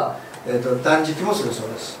らは断食もするそう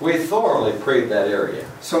です。We thoroughly prayed that area.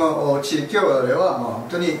 その地域を我々は本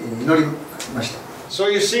当に祈りました。So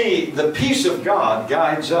you see, the peace of God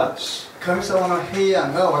guides us. 神様の平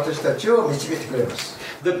安が私たちを導いてくれます。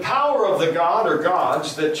The power of the God or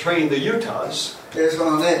gods that trained the Utahs. そ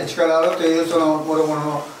のね、力あるというその諸々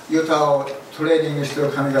のユタをトレーニングしている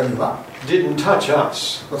神々は didn't touch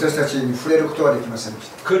us. 私たちに触れることはできませんでし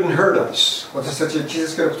た。Couldn't hurt us. 私たちに傷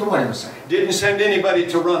つけることもありません。Didn't send anybody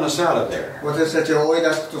to run us out of there. 私たちを追い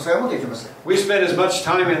出すことさえもできません。We spent as much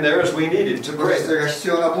time in there as we needed to 私たち pray. が必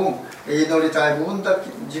要な分、祈りたい分だけ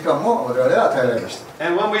時間も我々は与えられました。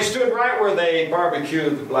And when we stood right where they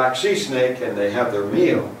barbecued the black sea snake and they have their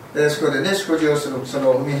meal, そこでね、食事をする、そ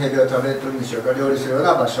の海蛇を食べるんでしょうか、料理するよう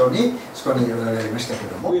な場所にそこに寄られましたけ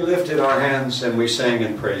ども、 we lifted our hands and we sang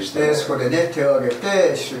and praised the そこ Lord. でね、手を挙げ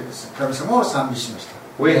て神様を賛美しました。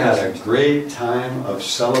 We had a great time of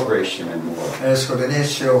celebration in the Lord. そこでね、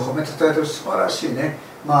主を褒めたたえる素晴らしいね、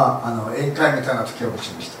宴会みたいな時を持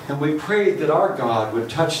ちました。 And we prayed that our God would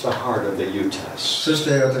touch the heart of the Utahs. そし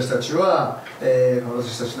て私たちは、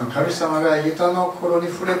私たちの神様がユタの心に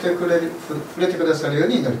触れてくださるよう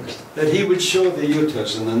に祈りました。 That He would show the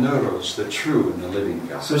Utahs and the Noros the true and the living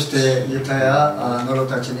God. そしてユタやノロ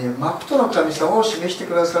たちに誠の神様を示して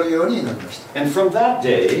くださるように祈りました。 And from that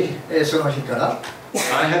day, その日から、I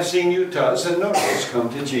have seen Utahs and Noros come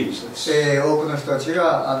to Jesus. 多くの人たち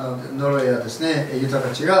がノロやですね、ユタ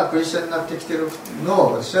たちがクリスチャンになってきているの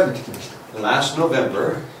を私は見てきました。 Last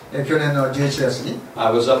November, 去年の11月に、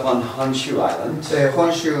I was up on Honshu Island,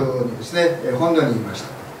 本州にですね、本土にいました。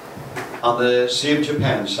 on the Sea of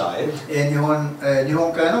Japan side, 日本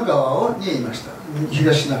海の側にいました。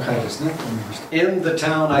東シナ海ですね、いました。 in the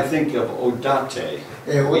town, I think, of Odate.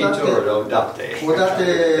 小館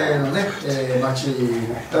のね、町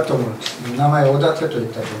だと思うんです。名前小館と言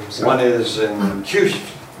ったと思います。 One is in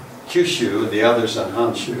Kyushu, the other's in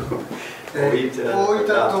Honshu. 大分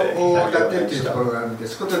と大館っていうところがあるんで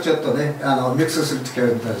す。こことちょっとね、ミックスするときあ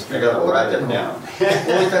るみたいですけ I ど、 gotta 大 write 館 it の down.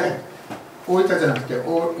 大分じゃなくて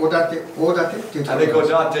大館っていうとこ I ろ think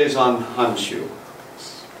がある。 Odate is on Honshu.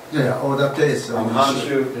 いやいや、大館ですよ。 On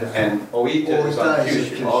Honshu and Oita is on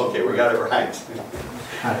Kyushu. Okay, we got it right.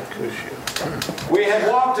 はい。 We had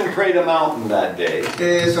walked and prayed a mountain that day.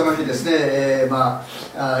 その日ですね、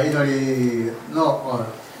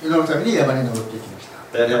祈るために山に登っていきまし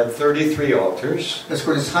た。 That had 33 altars. そ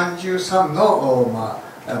こに33の、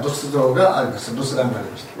仏像があります。仏壇があ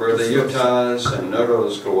りました。 Where the Utahs and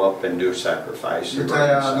Noros go up and do sacrifice. ユタ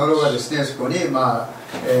やノロがですね、そこに、こ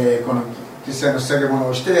の実際の捧げ物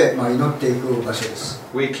をして、祈っていく場所です。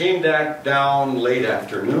 We came back down late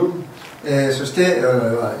afternoon. そして我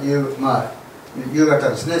々は夕方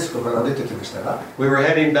ですね、そこから出てきましたが、 we were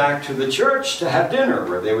heading back to the church to have dinner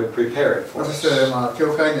where they would prepare it for そ us. して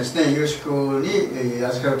教会にですね、夕食に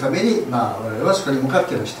預かるために我々はそこに向かっ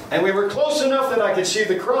ていました。 And we were close enough that I could see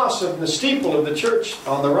the cross of the steeple of the church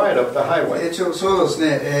on the right up the highway. そうです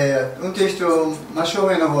ね、運転して真正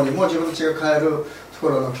面の方にも自分たちが帰るとこ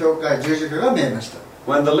ろの教会十字架が見えました。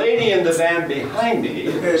 When the lady in the van behind me,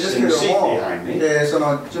 ですけ in れ the ど seat も、 behind me, そ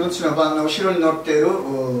の自分たちのバンの後ろに乗っている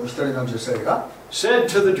一人の女性が、 said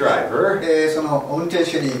to the driver, その運転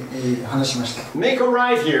手に話しました。 make a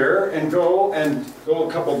right here and go a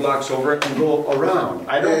couple blocks over and go around.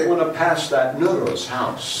 I don't want to pass that Nuro's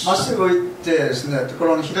house. まっすぐ行ってですね、こ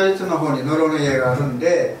の左手の方にノロの家があるん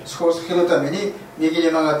で、そこを避けるために右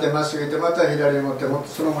に曲がってまっすぐ行ってまた左に持って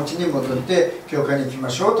その道に戻って教会に行きま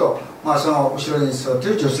しょうと、その後ろに座ってい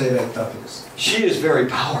る女性が言ったわけです。 She is very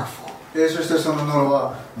powerful. そしてそのノロ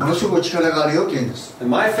はものすごい力があるよと言うんです。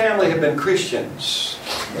 And my family have been Christians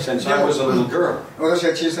since I was a little girl. 私が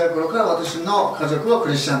小さい頃から私の家族はク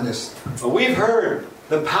リスチャンです。 We've heard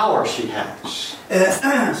the power she has.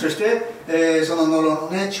 そして、そのノロの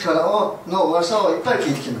ね力の噂をいっぱい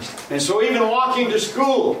聞いてきました。 And so even walking to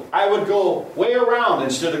school, I would go way around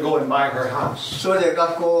instead of going by her house. それで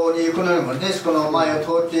学校に行くのにもね、そこの前を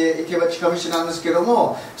通っていけば近道なんですけど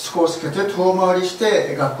も、そこを避けて遠回りし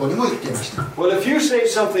て学校にも行っていました。 Well, if you say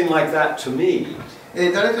something like that to me,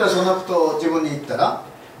 誰かがそんなことを自分に言ったら、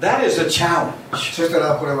 that is a challenge. そした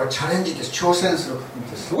らこれはチャレンジです。挑戦する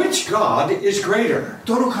んです。 Which God is greater?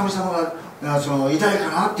 どの神様がその偉大か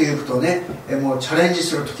なっていうことをね、もうチャレンジ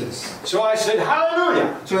する時です。 So I said,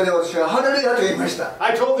 hallelujah. それで私はハレルヤと言いました。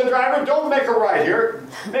 I told the driver, don't make a right here.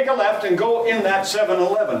 Make a left and go in that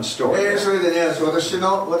 7-Eleven store. それでね、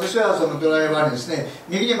私はそのドライバーにですね、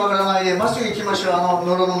右に曲がらないでまっすぐ行きましょう、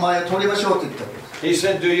ノロの前を通りましょうって言ったわけです。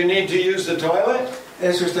 He said, do you need to use the toilet?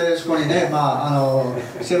 そしてそこにね、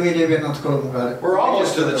セブンイレブンのところがある We're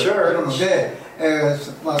almost to the church. ので、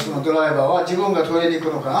そのドライバーは自分がトイレに行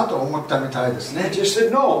くのかなと思ったみたいですね。 I just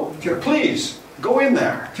said, no, please, go in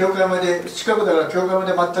there. 教会まで近くだから教会ま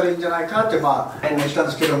で待ったらいいんじゃないかって言ったん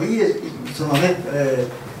ですけども、いいです、そのね、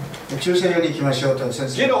駐車場に行きましょうと先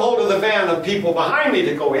生。 Get a hold of the van of people behind me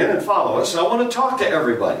to go in and follow us. I want to talk to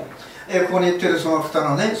everybody. ここに行ってるその方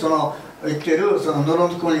のね、その言ってるその呪の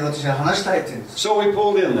ところに私は話したいって言うんです。 So we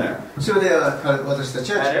pulled in there. それで私た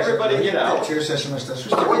ちは駐車しました。そし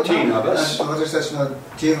て私たちの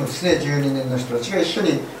チームですね、12人の人たちが一緒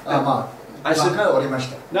に中から降りま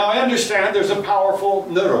した。 Now I understand there's a powerful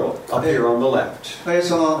Nuro up here on the left.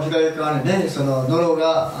 その左側にね、その呪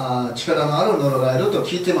が力のある呪がいると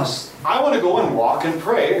聞いてます。 I want to go and walk and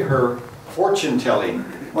pray her fortune telling.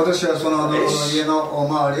 私はその呪の家の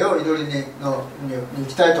周りを祈りに行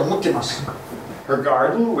きたいと思っています。 Her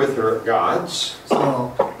garden with her gods. そ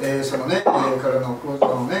のね、彼の空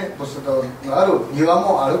想のね、ポストがある庭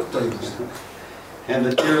もあると言いました。 And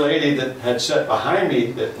the dear lady that had sat behind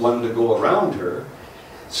me that wanted to go around her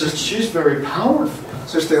says she's very powerful.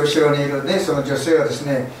 そして後ろにいるね、その女性はです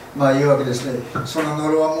ね、言うわけですね。その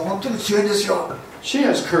呪はもう本当に強いんですよ。 She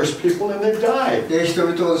has cursed people and they've died. 人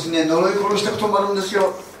々をですね、呪い殺したこともあるんです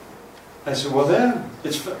よ。 I said, well then,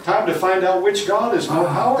 it's time to find out which God is more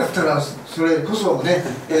だ powerful. ったらそれこそね、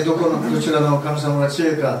どちらの神様が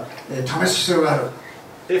強いか試す必要がある。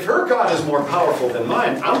 If her God is more powerful than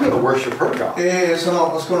mine, I'm going to worship her God. そ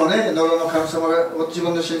のね、呪の神様が自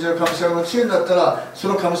分の信じる神様が強いんだったら、そ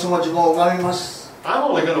の神様は自分を拝みます。 I'm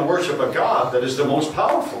only going to worship a God that is the most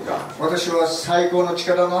powerful God. 私は最高の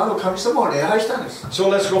力のある神様を礼拝したんです。 So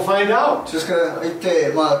let's go find out. ですから行っ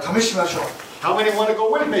て試しましょう。 How many want to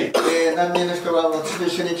go with me? 何人の人が私と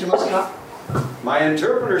一緒に行きますか？ My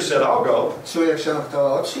interpreter said, I'll go. 通訳者の方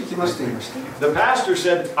は私行きますと言いました。 The pastor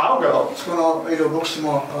said, I'll go. そのいる牧師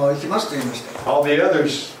も行きますと言いました。 All the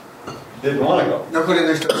others didn't want to go. 残り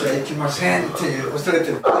の人たちは行きませんって恐れ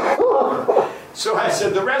てる。 So I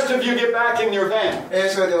said, the rest of you get back in your van.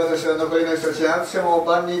 それで私は残りの人たちは私も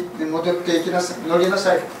晩に戻って行きなさい、乗りな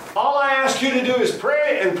さい。 All I ask you to do is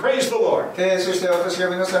pray and praise the Lord. そして私が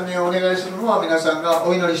皆さんにお願いするのは皆さんが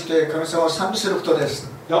お祈りして神様を賛美することです。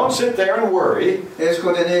 Don't sit there and worry. そ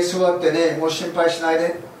こでね、座ってね、もう心配しない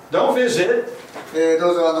で。 Don't visit.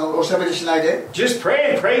 どうぞおしゃべりしないで。 Just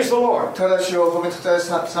pray and praise the Lord. ただしを褒めたたえ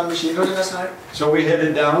賛美し祈りなさい。 So we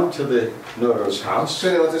headed down to the Noro's house. そ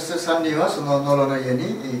れで私たち3人はそのノロの家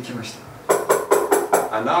に行きました。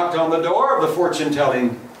 I knocked on the door of the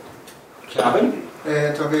fortune-telling cabin.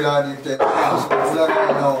 扉に行って、その裏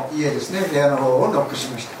側の家ですね、部屋の方をノックし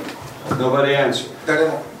ました。 Nobody answered. 誰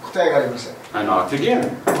も答えがありません。I knocked again.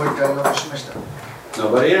 もう一回ノックしました。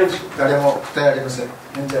Nobody answered. 誰も答えありません。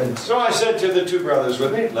返事ありません。 So I said to the two brothers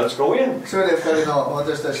with me, let's go in. それで2人の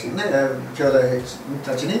私たちのね、兄弟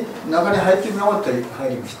たちに中に入ってみようと入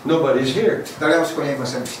りました。 Nobody's here. 誰もそこにいま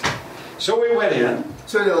せんでした。 So we went in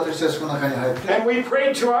それで私たちこの中に入って、 and we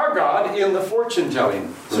prayed to our God in the fortune telling.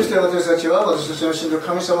 そして私たちは私たちの神の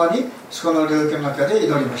神様にそこの領域の中で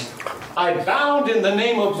祈りました。 I bound in the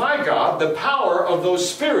name of my God the power of those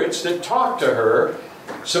spirits that talked to her,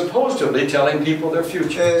 supposedly telling people their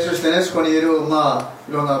future. そしてね、そこにいる、いろんな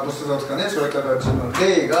アポストとかね、そういった人たちの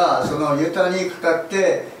霊がそのユタにかかっ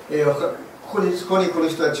て、ここに来る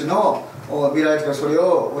人たちの未来とかそれ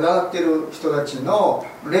を占っている人たちの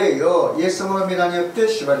霊をイエス様の皆によって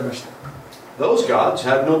縛りました。 Those gods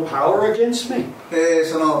had no power against me.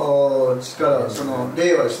 その力、その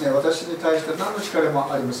霊はですね、私に対して何の力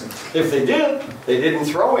もありません。 If they did, they didn't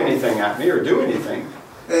throw anything at me or do anything.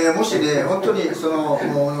 もしね、本当にその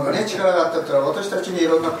ものがね、力があったら私たちにい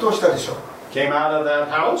ろんなことをしたでしょう。 Came out of that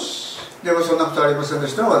house, でもそんなことありませんで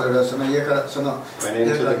したので、私はその家からその went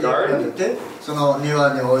into the garden, 出て、その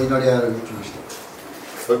庭にお祈り歩きました。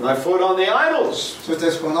 put my foot on the idols. そし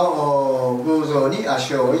てそこの偶像に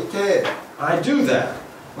足を置いて、 I do that.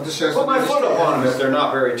 私は Put そこ my に foot up on them if they're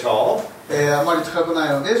not very tall. あまり高くない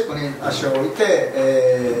ので、そこに足を置い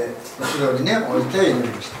て、後ろにね、置いて祈り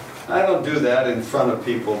ました。 I don't do that in front of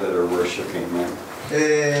people that are worshiping me.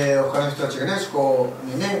 他の人たちがね、そこ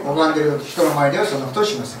にね、拝んでいる人の前ではそんなことを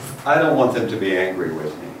しません。 I don't want them to be angry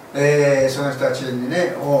with me. その人たちに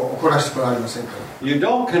ね、怒らせてこられませんから。 You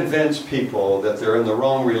don't convince people that they're in the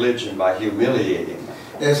wrong religion by humiliating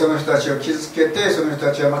them. その人たちを傷つけて、その人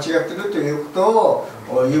たちは間違っているということ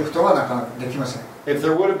を言うことはなかなかできません。 If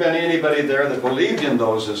there would have been anybody there that believed in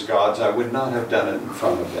those as gods, I would not have done it in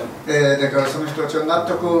front of them. だからその人たちを納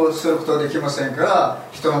得することはできませんから、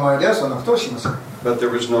人の前ではそんなことをしません。 But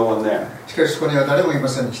there was no one there. しかしそこには誰もいま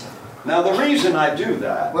せんでした。 Now the reason I do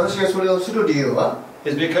that 私がそれをする理由は、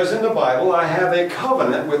 is because in the Bible I have a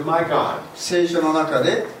covenant with my God. 聖書の中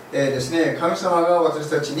で、ですね、神様が私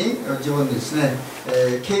たちに自分にですね、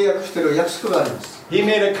契約している約束があります。 He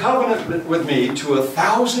made a covenant with me to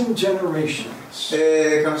 1,000 generations.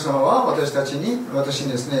 神様は私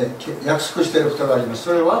にですね、約束していることがあります。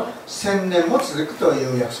それは1000年も続くと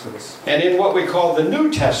いう約束です。 And in what we call the New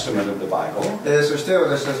Testament of the Bible, そして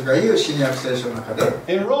私たちが言う新約聖書の中で、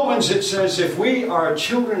 in Romans it says if we are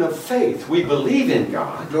children of faith, we believe in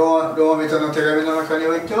God. ローマ人の手紙の中に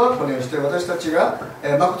おいてはこのようにして私たちが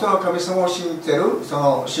誠の神様を信じているそ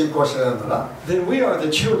の信仰者なら、 Then we are the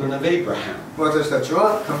children of Abraham. 私たち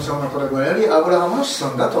は神様の子供よりアブラハムの子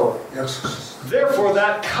孫だと約束します。 Therefore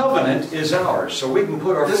that covenant is ours, so we can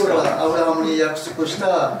put our です foot か on らア it. ブラハムに約束し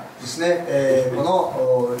たですね、こ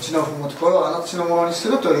の地の踏むところをあなたのものにす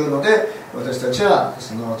るというので、私たちは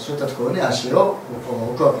そういったところに足を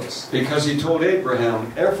置くわけです。 Because he told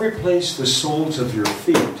Abraham, every place the soles of your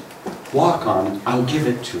feet walk on, I'll give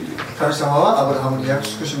it to you. 神様はアブラハムに約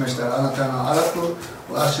束しました。あなたの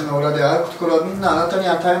足の裏で歩くところをみんなあなたに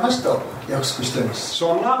与えますと約束しています。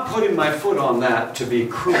 So I'm not putting my foot on that to be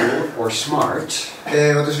cruel or smart.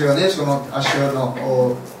 私がね、その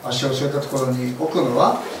足をそういったところに置くの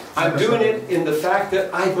は、I'm doing it in the fact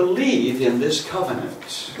that I believe in this covenant.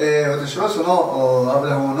 私はそのアブ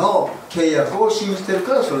ラハムの契約を信じている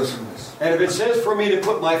からそれをするんです。 And if it says for me to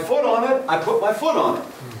put my foot on it, I put my foot on it.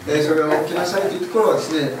 それを置きなさいというところはで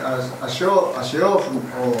すね、足を置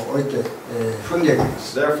いて、踏んでいきま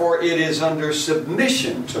す。 Therefore it is under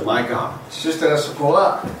submission to my God. そしたらそこ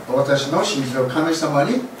は私の信じる神様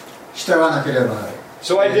に従わなければならない。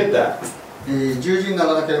 So I did that. 従順にな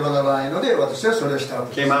らなければならないので私はそれをしたわ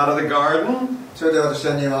けです。 Came out of the garden, それで私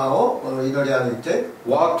は庭を祈り歩いて、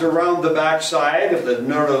 walked around the backside of the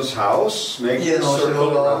Nerdo's house, making 家 a の後ろ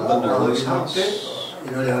circle 側 around も the 祈 Nerdo's って house.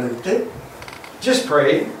 祈り歩いて、 Just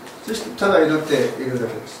prayed, そしてただ祈っているだ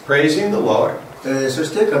けです。 praising the Lord. そし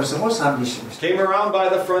て神様を賛美しました。 Came around by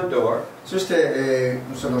the front door. そして、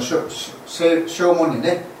その正門に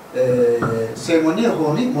ね、正門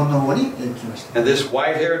門の方に行きました。 And this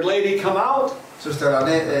white-haired lady come out. そしたら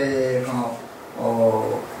ね、こ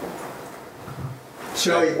の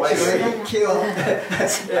白い毛を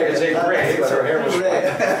Yeah, I could say gray, but her hair was white.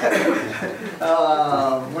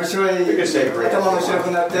 面白い頭の白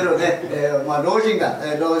くなってるね、老婦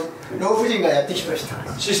人がやってきました。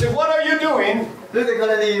 She said, "What are you doing?" それで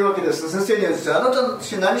彼に言うわけです。先生に言うんですよ。あなた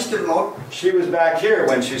何してるの？ She was back here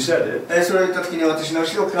when she said it. それを言った時に私の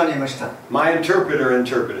後ろ側にいました。 My interpreter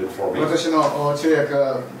interpreted for me. 私の通訳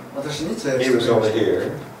が私に通訳 He してく was れま over した。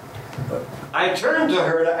 here. I turned to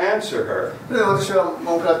her to answer her. で私は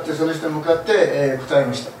向かってその人に向かって、答え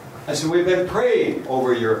ました。I said, we've been praying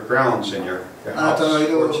over your grounds in your あな house. たのいる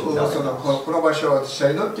fortune telling その house. この場所を私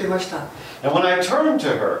は祈っていました。 And when I turned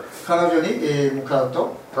to her, 彼女に向かう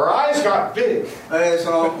と、 her eyes got big.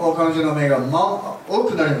 その彼女の目が大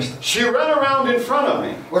きくなりました。 She ran around in front of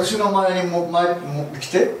me. 私の前にも来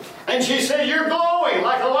て、 And she said, you're glowing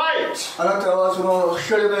like a light. あなたはその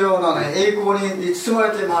光のような、ね、栄光に包ま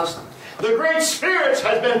れています。 The great spirits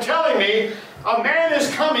has been telling me a man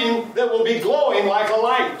is coming that will be glowing like a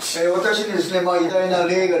light. 私にですね、偉大な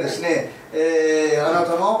霊がですね、あな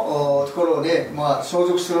たのところをね、相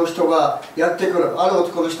続する人がやってくる、ある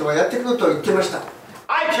男の人がやってくると言ってました。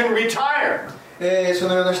 I can retire. そ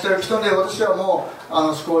のような人が来たので、私はも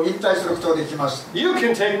うそこを引退することができます。 You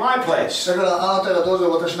can take my place. だからあなたがどうぞ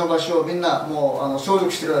私の場所をみんなもう相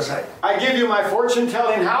続してください。 I give you my fortune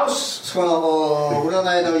telling house. その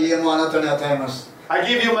占いの家もあなたに与えます。 I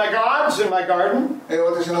give you my gods in my garden.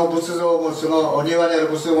 私の仏像もその庭にある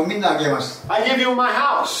仏像もみんなあげます。 I give you my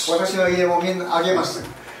house. 私の家もみんなあげます。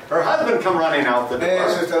 Her husband come running out the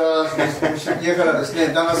そ door. したら家からですね、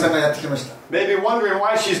旦那さんがやってきました。 Maybe wondering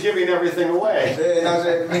why she's giving everything away. な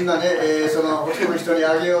ぜみんなね、その男の人に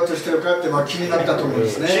あげようとしてるかって気になったと思うんで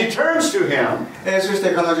す She ね。 turns to him そし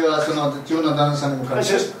て彼女はその自分の旦那さんに向か and っ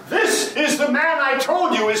て、 says, This is the man I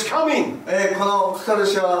told you is coming. この彼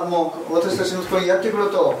氏はもう私たちのところにやってくる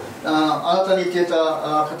と、あなたに言っていた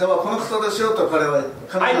方はこの方ですよと彼女は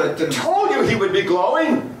言ってるん I です。 told you he would be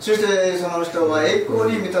glowing. そしてその人は栄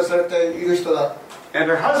光に満たされている人だ。 And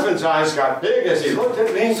her husband's eyes got big as he looked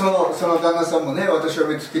at me. その旦那さんもね、私を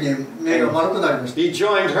見つけに目が丸くなりました。 He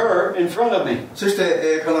joined her in front of me. そし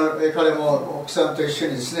て、彼も奥さんと一緒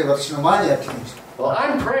にですね、私の前にやってきました。 Well,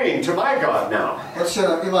 I'm praying to my God now. 私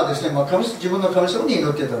は今ですね、自分の神様に祈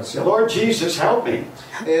ってたんですよ。 Lord Jesus, help me.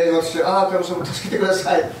 私は、神様助けてくだ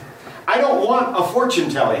さい。I don't want a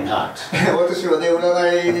fortune-telling hut. 私はね、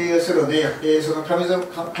占いするね、その神々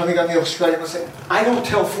を欲しくありません。 I don't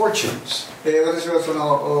tell fortunes. 私はそ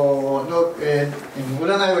の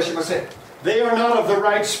占いをしません。 They are not of the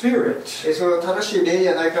right spirit. それは正しい霊じ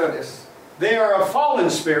ゃないからです。 They are of fallen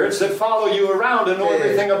spirits that follow you around and know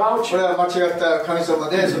everything about これ you. は間違った神様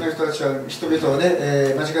で、その人たちは人々を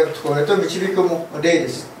ね、間違ったところへと導く霊で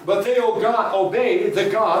す。 But they obey the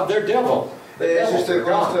God, their devil. そして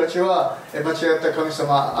この人たちは間違った神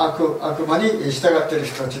様、悪魔に従っている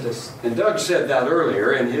人たちです。 And Doug said that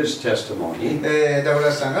earlier in his testimony. ダグ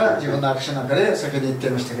ラスさんが自分の握手の中で先に言っ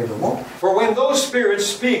てましたけども、 For when those spirits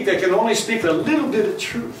speak, they can only speak a little bit of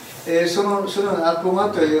truth. その悪魔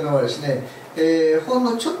というのはですね、ほん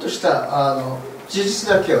のちょっとした事実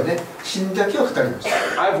だけをね、真だけを語ります。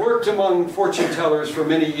 I've worked among fortune tellers for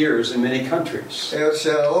many years in many countries. 私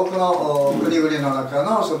は多くの国々の中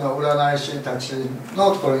のその占い師たち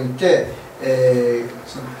のところに行って、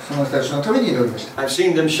その人たちのために祈りました。 I've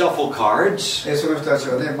seen them shuffle cards. その人たち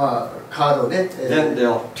はね、カードをね、 Then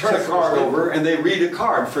they'll turn a card over and they read a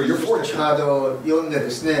card for your そして fortune. カードを読んでで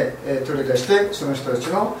すね、取り出してその人たち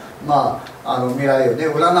の未来をね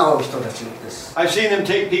占う人たちです。 I've seen them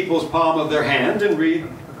take people's palm of their hand and read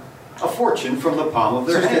a fortune from the palm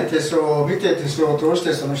of そ their して hand. 手相を見て手相を通し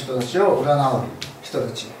てその人たちを占う人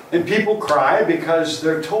たち。 And people cry because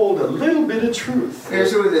they're told a little bit of truth.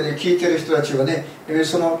 それでね聞いてる人たちはね、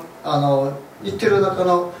その言ってる中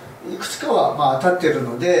のいくつかは当たっている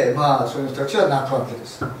ので、そういう人たちは泣くわけで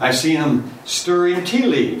す。 I've seen them stirring tea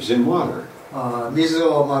leaves in water. 水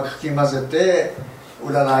をかき混ぜて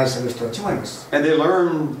占いする人たちもいます。 And they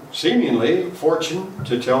learn, seemingly, fortune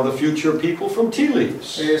to tell the future people from tea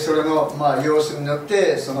leaves. それの様子によっ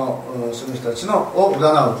てその人たちのを占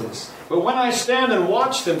うわけです。 But when I stand and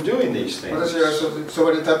watch them doing these things, 私はそ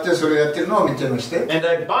ばに立ってそれをやってるのを見てまして、 and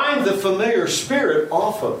I bind the familiar spirit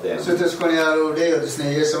off of them, そしてそこにある霊をです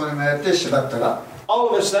ね、イエス様にやって縛ったら、 all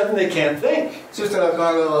of a sudden they can't think. そしたら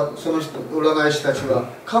彼らはその人占い師たちは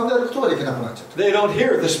考えることができなくなっちゃった。 They don't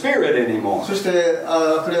hear the spirit anymore. そして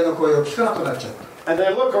悪霊の声を聞かなくなっちゃった。 And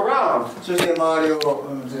they look around. そして周りを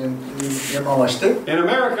見回して、 In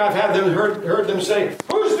America, I've had them heard them say,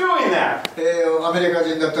 "Who's doing that? アメリカ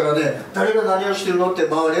人だったらね、誰が何をしてるのって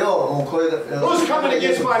周りを声で Who's coming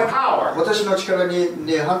against my power?" 私の力に、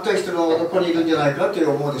ね、反対してるのはどこにいるんじゃないかって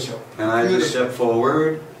思うでしょう。 And I 言うで just しょう。 step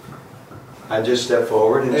forward. I just step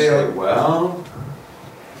forward and say, "Well,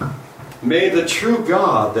 may the true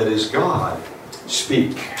God that is God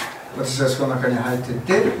speak." 私はその中に入っていっ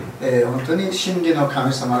て、本当に真理の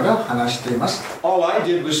神様が話しています。 All I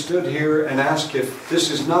did was stood here and ask if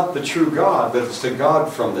this is not the true God, but it's the God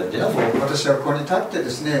from the devil. 私はここに立ってで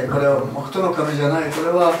すね、これは元の神じゃない、こ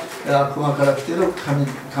れは悪魔から来ている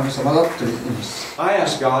神様だと言います。 I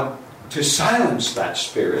asked God to silence that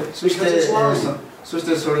spirit そし because て it's lying. そし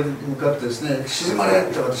てそれに向かってですね、静まれ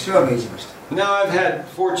と私は命じました。Now I've had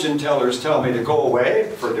fortune tellers tell me to go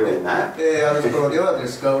away for doing that. あるところではで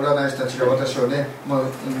すか、占い師たちが私をね、もう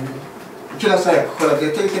行きなさい、ここから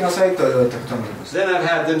出て行きなさいと言われたこともあります。Then I've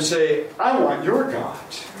had them say, I want your God.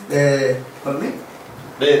 これね、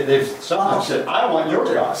They've sometimes said, I want your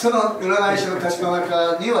God. その占い師のたちの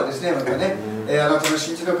中にはですね、またね、あなたの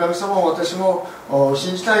信じる神様を私も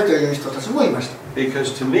信じたいという人たちもいました。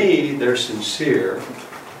Because to me, they're sincere.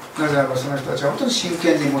 なぜならばその人たちは本当に真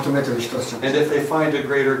剣に求めている人たちです。And if they find a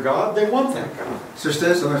greater God, they want that God. そし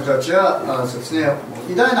てその人たちはそうですね、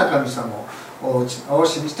偉大な神様を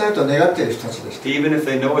信じたいと願っている人たちです。Even if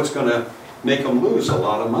they know it's going to make them lose a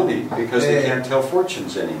lot of money because they can't tell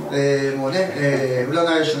fortunes anymore. もうね、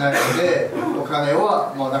占いしないのでお金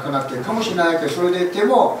はもうなくなっているかもしれないけど、それでいて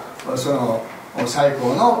もその最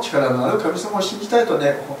高の力のある神様を信じたいと、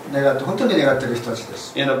ね、願って本当に願っている人たちで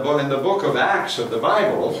す。In the book of Acts of the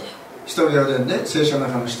Bible, 使徒行伝ね、聖書の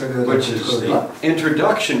中の使徒行伝 which is the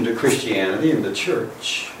introduction to Christianity in the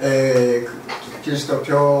church. キリスト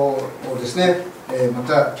教をですね、ま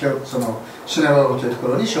たそのシナゴグというとこ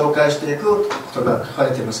ろに紹介していくことが書か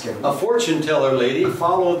れていますけれども、 A fortune teller lady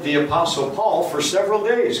followed the apostle Paul for several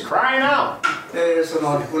days, crying out. そ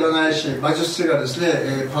の占い師、魔術師がです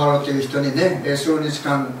ね、パウロという人にね、数日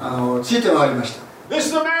間ついて回りました。This is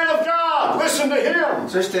the man of God. Listen to him.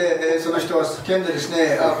 そして、その人は叫んでです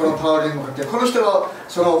ね、このパウロに向かって、この人は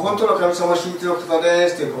その本当の神様を信じている方で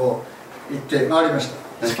すってこう言って回りました。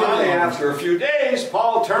And finally, after a few days,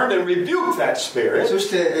 Paul turned and rebuked that spirit. そし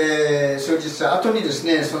て、数日後にです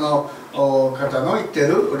ね、その方の言ってい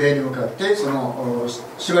る霊に向かって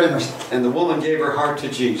縛りました。And the woman gave her heart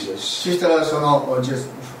to Jesus. そしたらその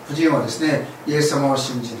婦人はですね、イエス様を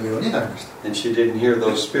信じるようになりました。And she didn't hear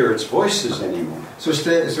those spirits' voices anymore. そし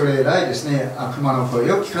てそれ以来ですね、悪魔の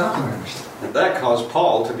声を聞かなくなりました。And that caused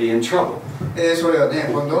Paul to be in trouble. それはね、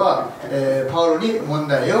今度は、パウロに問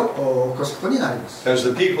題を起こすことになります。Because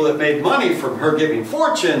the people that made money from her giving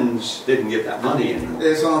fortunes didn't get that money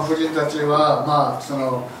anymore. その婦人たちは、まあ、そ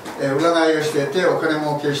の占いをしていてお金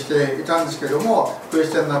儲けしていたんですけども、クリ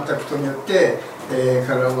スチャンになったことによって、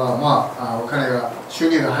彼らは、まあ、お金が収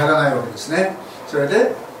入が入らないわけですね。それ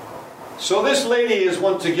でSo this lady is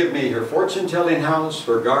wanting to give me her fortune-telling house,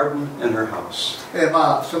 her garden, and her house.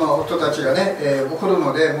 まあ、その夫たちがね、怒る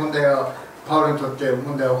ので問題がパウロにとって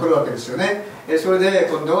問題が起こるわけですよね。それで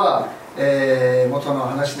今度は、元の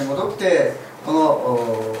話に戻ってこ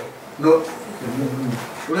の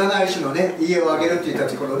占い師のね、家をあげるって言った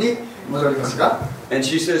ところに戻りますが、 And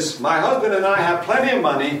she says, my husband and I have plenty of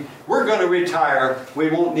money. We're going to retire. We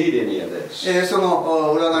won't need any of this. そ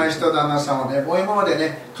の占い師と旦那さんはね、もう今まで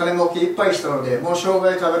ね、金儲けいっぱいしたので、もう生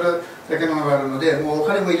涯食べるだけのものがあるので、もうお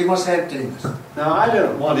金もいりませんって言うんです。 Now, I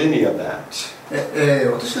don't want any of that.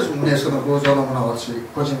 私たちもね、その偶像のものは私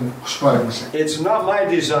個人欲しくありません。 It's not my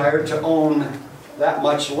desire to own that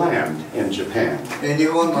much land in Japan. 日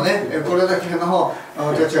本のね、これだけの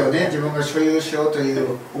土地をね、自分が所有しようとい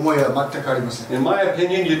う思いは全くありません。 In my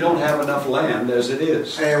opinion, you don't have enough land as it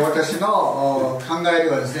is. 私の考えで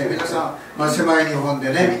はですね、皆さん、狭い日本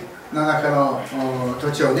でね、何らかの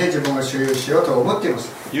土地をね、自分が所有しようと思っていま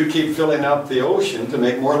す。 You keep filling up the ocean to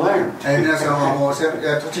make more land. 皆さんはもう日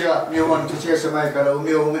本の土地が狭いから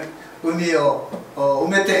海を埋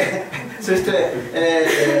めてそして、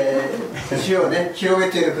地をね広げ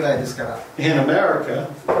ているくらいですから。 In America,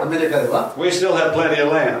 アメリカでは we still have plenty of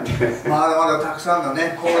land. まだまだたくさんの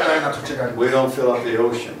ね広大な土地がありま We す。 don't fill up the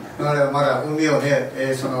ocean. まだ海をね、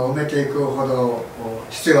埋めていくほど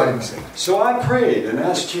必要はありません。 So I prayed and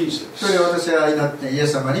asked Jesus, それで私は祈ってイエ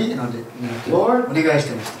ス様に祈ってお願いし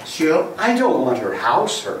ていました。主よ、 I don't want her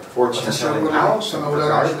house, her 私は fortune-telling この house, そ her の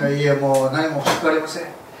占い師 garden. の家も何も欲しくありません。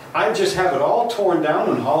 I just have it all torn down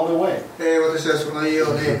and hauled away. 私はその家を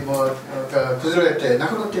ね、もう崩れてな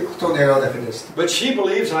くなっていくことを願うだけです。 But she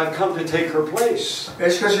believes I've come to take her place.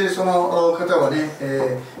 しかしその方はね、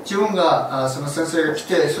自分がその先生が来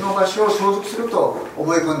てその場所を相続すると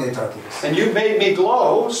思い込んでいたわけです。 And you made me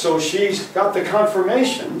glow, so she's got the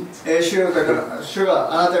confirmation. 主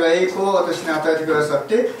があなたが栄光を私に与えてくださっ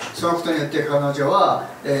て、そのことによって彼女は、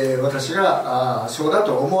私がそうだ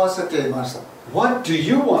と思わせていました。 What do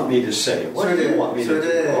you want me to say? What do you want me それ to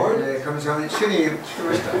で do, Lord? 神様に主に聞き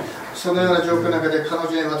ました。そのような状況の中で彼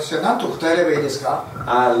女に私は何と答えればいいですか？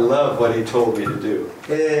 I love what he told me to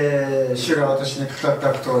do. 主が私に語っ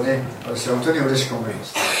たことをね、私は本当に嬉しく思いま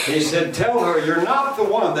す。 He said, tell her you're not the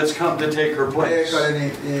one that's come to take her place.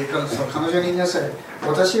 彼女に言いなさい。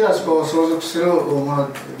私がそこを相続するもの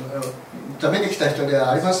ために来た人で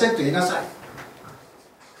はありませんと言いなさい。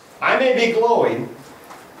 I may be glowing,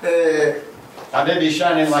 I may be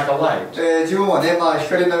shining like a light. 自分はね、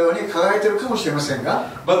光のように輝いているかもしれませんが、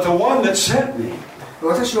 But the one that sent me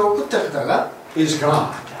私を送った方が is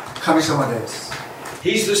God. 神様です。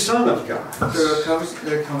 He's the Son of God. そ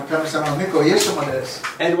れは神様の御子イエス様です。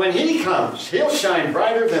 And when He comes, He'll shine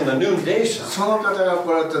brighter than the noonday sun. その方が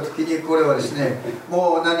来られた時に、これはですね、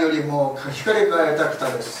もう何よりも光り輝いた方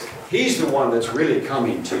です。 He's the one that's really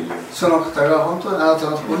coming to you. その方が本当にあなた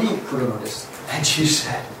のところに来るのです。 And she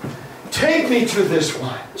said, Take me to this one.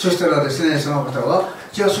 そしたらですね、その方は、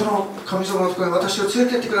じゃあその神様のところに私を連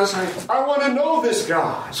れてってください。 I want to know this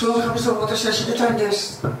God. その神様を私は知りたいんで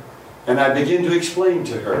す。 And I begin to explain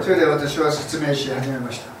to そ her. れで私は説明し始め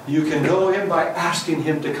ました。 You can know Him by asking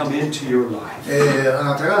Him to come into your life. あ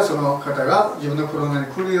なたがその方が自分の心に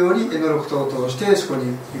来るように祈ることを通してそこ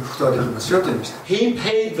に行くことができますよと言いました。 He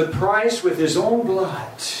paid the price with His own blood.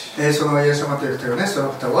 そのイエス様という方がね、その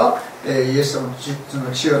方はイエス様の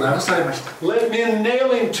血を流されました。 Let men nail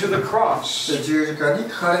Him to the cross. 十字架に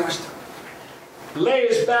かかれました。 Lay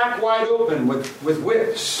His back wide open with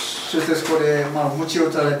whips. そしてそこで鞭を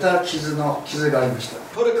打たれた傷がありました。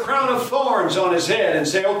 Put a crown of thorns on His head and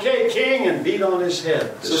say, Okay, King, and beat on His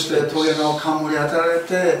head. そして棘の冠当てられ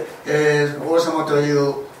て、王様とい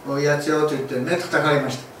うやつよと言ってね、叩かれま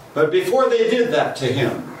した。 But before they did that to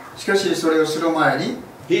Him, しかしそれをする前に、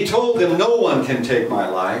 He told them, No one can take my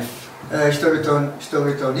life. 人々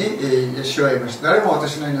に主は言いました。誰も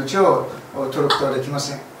私の命を取ることはできま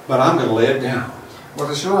せん。 But I'm going to lay it down.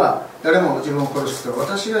 私は誰も自分を殺すことは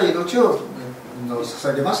私が命を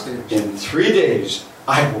捧げますと言いました。 In 3 days,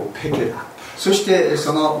 I will pick it up. そして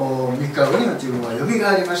その3日後には自分はよみ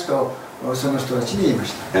がえりますとその人たちに言いま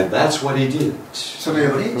した。 And that's what He did. その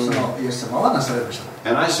ようにそのイエス様はなされました。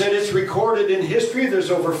 And I said it's recorded in history. There's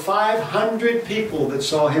over 500 people that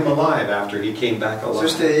saw Him alive after He came back そ alive.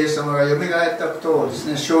 してイエス様がよみがえったことをです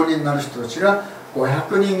ね、証人になる人たちが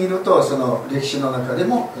500人いるとその歴史の中で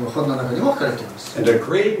も本の中にも書かれています。 And a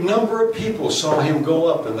great number of people saw Him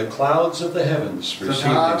go up in the clouds of the heavens, received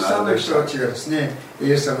Him たく out さん of の their 人た sight. ちがですね、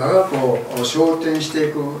イエス様が昇天して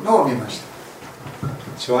いくのを見ました。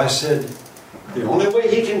 So I said, the only way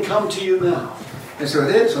He can come to you now, そ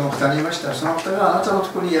れでその方に言いました。その方があなたのと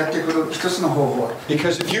ころにやってくる一つの方法は、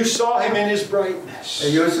 because if you saw Him in His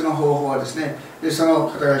brightness, 唯一の方法はですね、その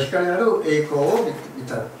方が光ある栄光を見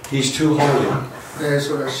た。 He's too holy.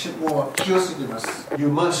 それはもう清すぎます。 You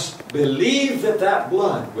must believe that that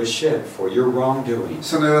blood was shed for your wrongdoing.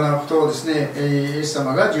 そのようなことをですね、イエス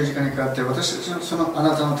様が十字架にかかって私たちのそのあ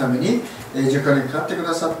なたのために十字架にかかってく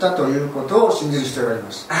ださったということを信じる必要があり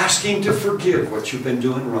ます。 Asking to forgive what you've been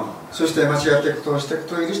doing wrong. そして間違っていることをしたこ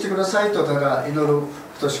とを許してくださいとただ祈るこ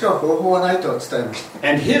としか方法はないと伝えました。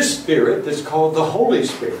 And His Spirit that's called the Holy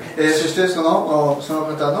Spirit. そしてその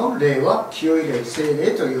方の霊は清い霊、聖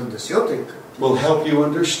霊というんですよという。 Will help you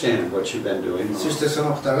understand what you've been doing そし wrong. てそ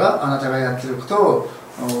の方があなたがやっていることを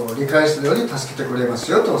理解するように助けてくれま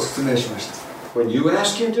すよと説明しました。 When you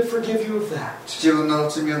ask Him to forgive you of that, 自分の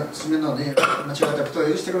罪のね、間違ったことを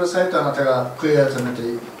許してくださいとあなたが悔い改めて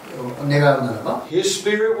願うならば、 His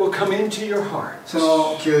Spirit will come into your heart. そ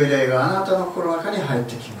の清い霊があなたの心の中に入っ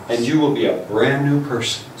てきます。 And you will be a brand new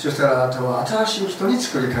person. そしたらあなたは新しい人に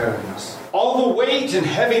作り変えられます。 All the weight and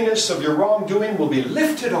heaviness of your wrongdoing will be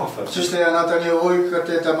lifted off of そ you. してあなたに覆いか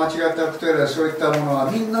けていた間違ったことやそういったものは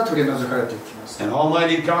みんな取り除かれていきます。 And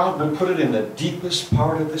Almighty God will put it in the deepest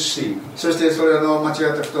part of the sea. そしてそれの間違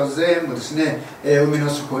ったことを全部ですね、海の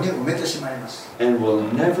底に埋めてしまいます。 And will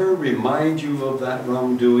never remind you of that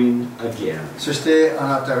wrongdoing again. そしてあ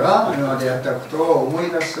なたが今までやったことを思い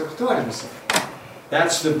出すことはありません。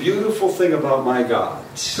 That's the beautiful thing about my God.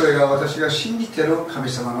 それが私が信じている神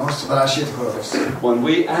様の素晴らしいところです。 When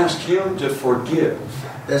we ask Him to forgive,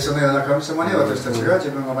 そのような神様に私たちが自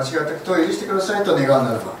分が間違ったことを許してくださいと願う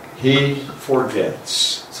ならば、 He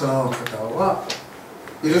forgets. その方は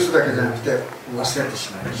許すだけじゃなくて忘れて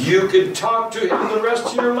しまいます。 You could talk to Him the rest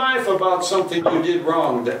of your life about something you did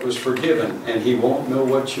wrong that was forgiven, and He won't know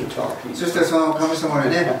what you're talking そしてその神様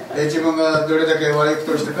にね、自分がどれだけ悪い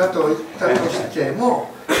ことをしたかと言ったとして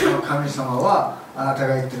も、その神様はあなた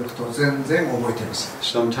が言っていることを全然覚えていま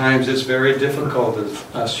せん。 Sometimes it's very difficult as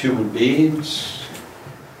us human beings.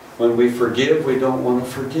 When we forgive, we don't want to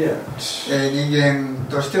forget. 人間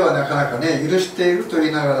としてはなかなかね、許していると言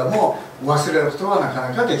いながらも忘れることはなか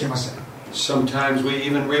なかできません。 Sometimes we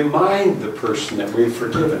even remind the person that we've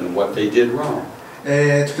forgiven and what they did wrong.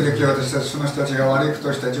 時々私たちその人たちが悪いこと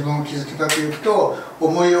をした自分を傷つけたということを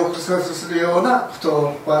思いを復活するような言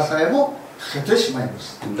葉さえもかけてしまいま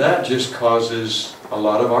す。 And that just causes a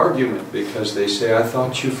lot of argument because they say, I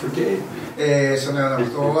thought you forgave me. そのようなこ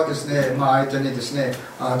とはですね、相手にですね、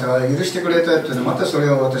あなたが許してくれたというのはまたそれ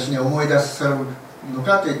を私に思い出させるの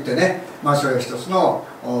かといってね、それは一つの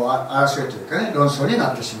争いというかね、論争に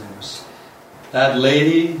なってしまいます。That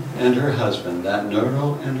lady and her husband, that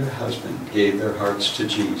girl and her husband gave their hearts to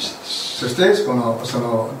Jesus. そしてその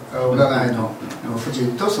占いの夫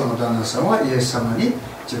人とその旦那さんはイエス様に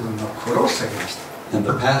自分の心を捧げました。And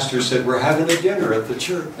the pastor said, we're having a dinner at the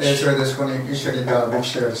church. それでそこに一緒にいた牧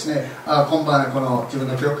師がですね、今晩この自分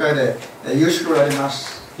の教会で夕食がありま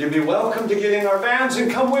す。You'd be welcome to get in our vans and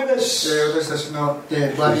come with us. 私たちの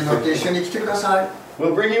バンに乗って一緒に来てください。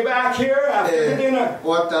We'll bring you back here after the dinner. 終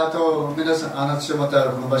わった後、皆さん、私をまた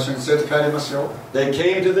この場所に連れて帰りますよ。They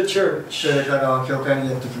came to the church. 彼らは教会に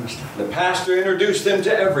やってきました。The pastor introduced them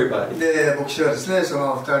to everybody. で、牧師はですね、そ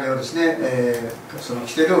の二人をですね、その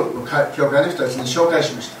来ている教会の人たちに紹介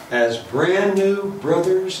しました。As brand new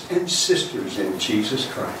brothers and sisters in Jesus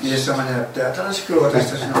Christ. イエス様にあって新しく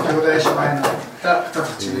私たちの兄弟姉妹になった方た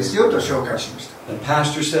ちですよと紹介しました。The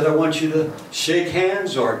pastor said, I want you to shake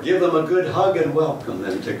hands or give them a good hug and welcome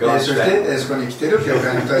them to God's そして、そこに来ている教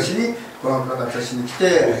会の人たちに、この方たちに来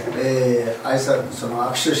て、その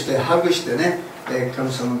握手してハグしてね、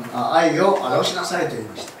神様の愛を表しなさいと言い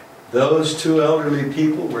ました。Those two elderly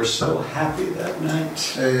people were so happy that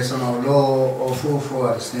night. その老夫婦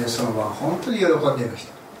はですね、その晩本当に喜んでいまし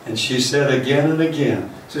た。And she said again and again.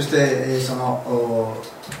 そして、その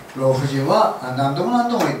老婦人は何度も何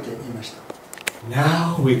度も言っていました。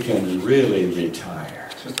Now we can really retire.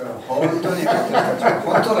 そしたら本当に私たちは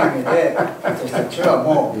本当の意味で私たちは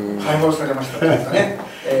もう解放されましたというかね、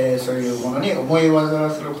そういうものに思い煩わ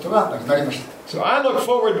せることがなくなりました。So I look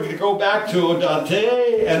forward to go back to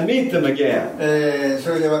Odate and meet them again. そ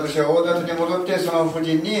れで私は大館に戻ってその夫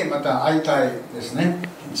人にまた会いたいですね。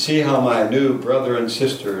See how my new brother and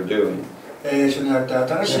sister are doing. 一緒になって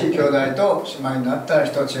新しい兄弟と姉妹になった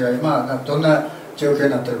人たちが今どんな状況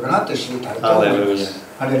になっているかなって知りたいと思います。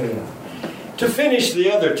ハレルヤ。To finish the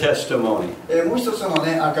other testimony. もう一つの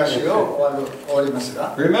ね証を終わります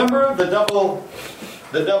が。Remember the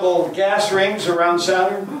double gas rings around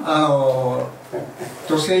Saturn?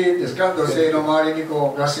 土星ですか？土星の周りに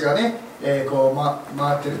こうガスがね、こう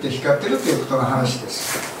回ってるって光ってるっていうことの話で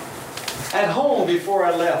す。At home, before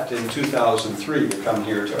I left in 2003 to come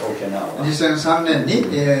here to Okinawa. 2003年に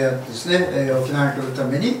ですね、沖縄に来るた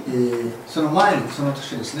めに、その前にその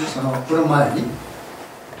年ですね、この前に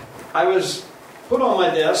I was put on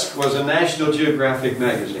my desk was a National Geographic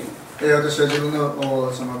magazine. 私は自分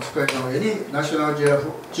のその机の上にナショナル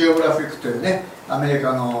ジオグラフィックというね、アメリ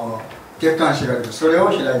カの月刊誌があります。それを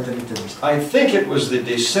開いて見てました。I think it was the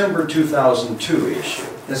December 2002 issue.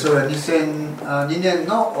 それは2002年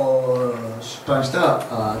の出版し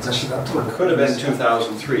た雑誌だと思います。Could have been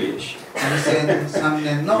 2003 issue. 2003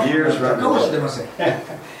年のかもしれません。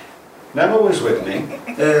Nemo was with me.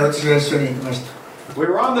 私が一緒に行きました。We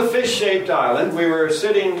were on the fish-shaped island. We were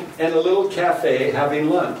sitting in a little cafe having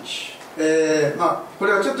lunch. こ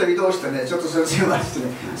れはちょっと移動してね、ちょっと説明して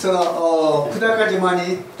ね、その久高島に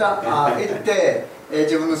行って、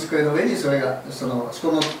自分の机の上にその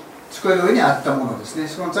机の上にあったものですね、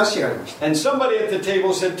その雑誌がありました。And somebody at the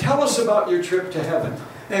table said, "Tell us about your trip to heaven."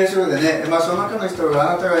 それでね、その中の人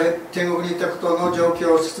があなたが天国に行ったことの状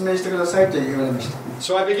況を説明してくださいと言われました。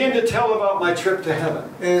So I began to tell about my trip to heaven.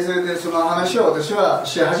 それでその話を私は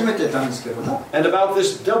し始めていたんですけども。And about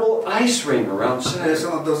this double ice ring around Saturn. そ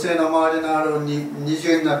の土星の周りのある二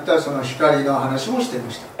重になったその光の話もしていま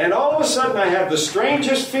した。And all of a sudden I had the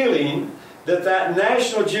strangest feeling that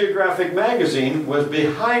National Geographic magazine was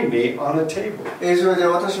behind me on a table. それで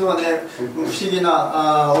私はね、不思議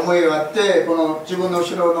な思いがあって、この自分の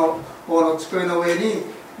後ろの方の机の上に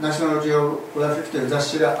ナショナルジオグラフィックという雑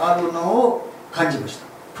誌があるのを感じまし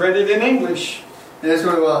た。Printed in English. そ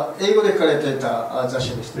れは英語で書かれていた雑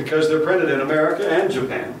誌でした。Because they're printed in America and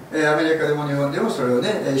Japan. アメリカでも日本でもそれを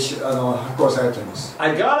ね、発行されています。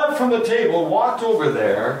I got up from the table, walked over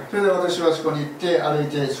there. それで私はそこに行って歩い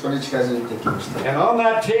てそこに近づいてきました。And on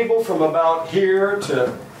that table from about here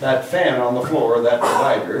to that fan on the floor, that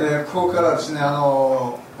divider. ここからですね、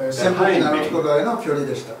扇風機のところへの距離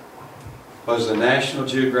でした。Was the National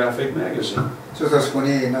Geographic magazine. そしてそこ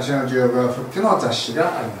にナショナルジオグラフィックの雑誌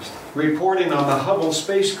がありました。Reporting on the Hubble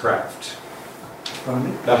spacecraft.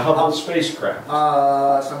 The Hubble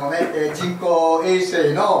spacecraft. そのね、人工衛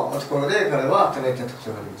星のところで彼は働いていたこ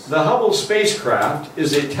とがあります。The Hubble spacecraft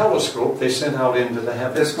is a telescope they sent out into the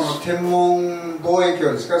heavens. この天文望遠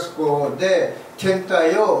鏡ですか、そこで天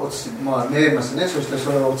体を見えますね。そしてそ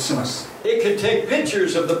れを映します。It can take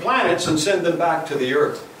pictures of the planets and send them back to the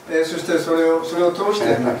Earth. そしてそれを通し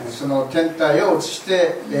てその天体を映し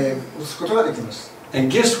て、映すことができます。 And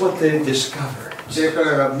guess what they discovered? で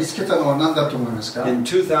彼らが見つけたのは何だと思いますか？ In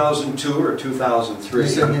 2002 or 2003,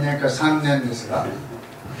 2002年から3年ですが、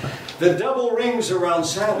 the double rings around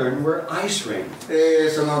Saturn were ice rings.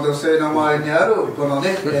 その土星の周りにあるこの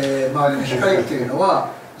ね、周りの光というの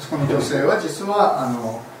は、この土星は実は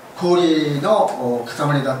氷の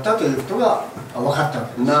塊だったということが分かったわ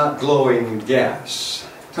けです。 Not glowing gas.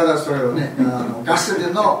 ただそれをね、ガスで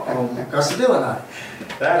はない。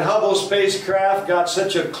 That Hubble spacecraft got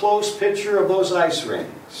such a close picture of those ice rings.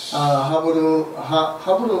 ハブル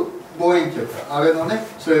望遠鏡か、あれのね、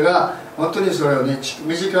それが本当にそれをね、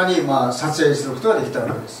身近に撮影することができた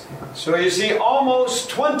わけです。 So you see,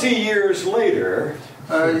 almost 20 years later,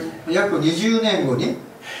 約20年後に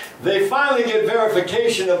they finally get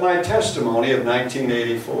verification of my testimony of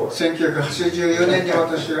 1984. 1984年に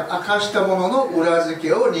私が明かしたものの裏付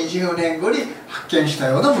けを20年後に発見した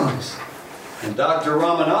ようなものです。 And Dr.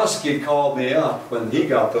 Romanowski called me up when he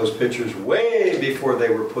got those pictures way before they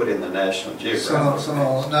were put in the National そ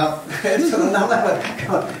の Geographic. 名前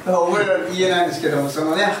は覚え言えないんですけども、そ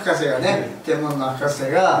のね、博士がね、天文の博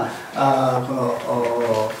士が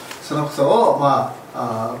そのことを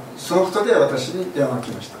そのことで私に電話が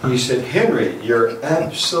来ました。 He said, Henry, you're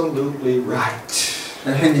absolutely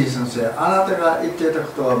right. ヘンリー先生、あなたが言っていた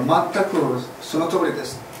ことは全くその通りで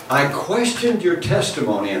す。 I questioned your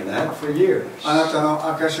testimony in that for years. あなたの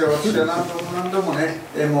証を私は何度もね、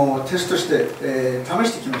もうテストして、試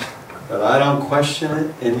してきました。 But I don't question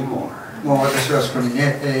it anymore. もう私はそこに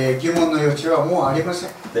ね、疑問の余地はもうありません。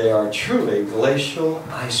 They are truly glacial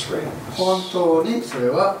ice rings. 本当にそれ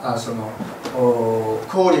はその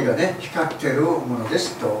氷がね、光っているもので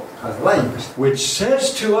すと彼は言いました。 Which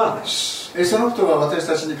says to us, そのことが私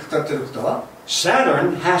たちに語っていることは、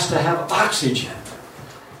 Saturn has to have oxygen.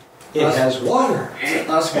 It has water.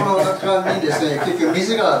 あそこの中にですね、結局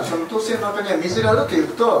水がある、その土星の中には水があるという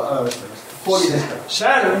ことを表しています。氷ですから。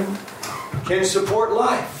 Saturn can support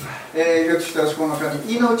life. ひょっとしたらそこの中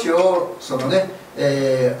に命を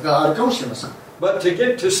があるかもしれません。 But to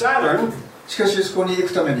get to Saturn, しかしそこに行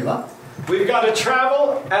くためには、 we've got to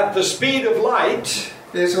travel at the speed of light.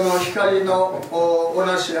 その光の同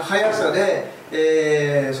じ速さで、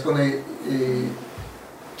そこに、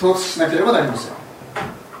到達しなければなりません。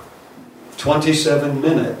 27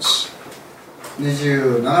 minutes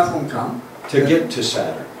 27分間 to get to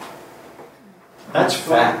Saturn. That's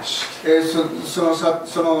fast. そ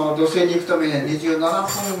の土星に行くために27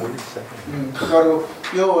分、かかる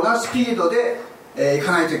ようなスピードで、行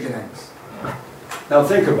かないといけないんです。 Now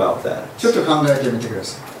think about that. ちょっと考えてみてくだ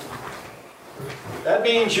さい。 That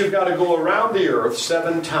means you've got to go around the Earth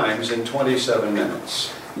 7 times in 27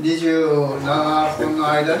 minutes. 27分の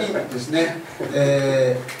間にですね、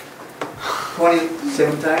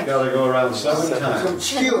27 times. Got to go around 7その times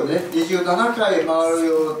地球をね、27回回る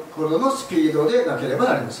ほどのスピードでなければ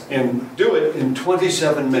なりません。 and do it in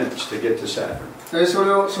 27 minutes to get to Saturn. そ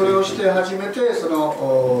れをして初めてそ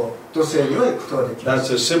の土星には行くことができま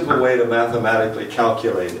す。 That's a simple way to mathematically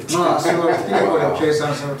calculate it. 数学的にこれを計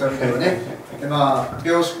算するためにはね、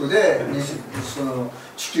秒速でその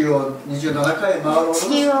地球を27回回るほどの地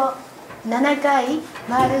球を7回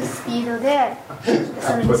回るスピードで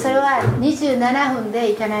それは27分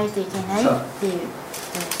で行かないといけないってい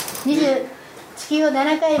う地球を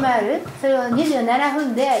7回回る、それを27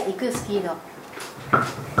分で行くスピード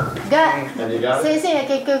が先生が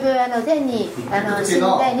結局天に死んで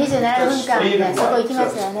27分間でそこ行きま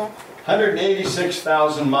したよね。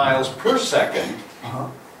 186,000 miles per second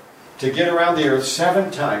to get around the Earth 7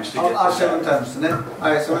 times to get to 7 Saturn. タイムですね。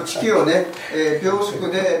はい、その地球をね、秒速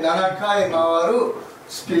で7回回る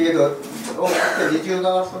スピードを27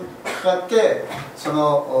分かかってそ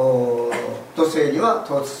の土星には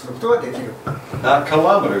到達することができる。Not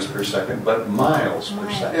kilometers per second, but miles per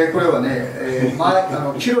second. これはね、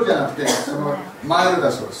キロじゃなくてそのマイル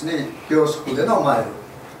だそうですね。秒速でのマイル。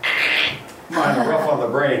Rough on the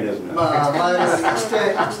brain, isn't it? マイル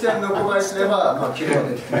1点の5倍すれば、キロが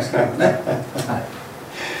出てきますからね。は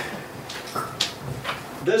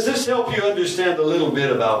い。 Does this help you understand a little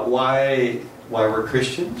bit about why we're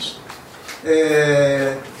Christians?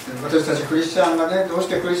 私たちクリスチャンがね、どうし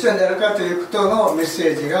てクリスチャンであるかということのメッセ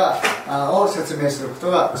ージを説明するこ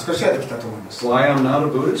とが少しはできたと思います。 Why I'm not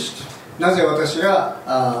a Buddhist? なぜ私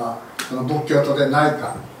がその仏教徒でない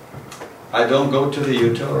か。 I don't go to the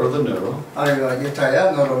Utah or the Nuro. あるいはユタ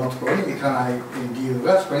やノロのところに行かない理由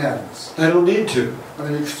がそこにあります。 I don't need to. 行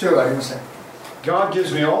く必要がありません。God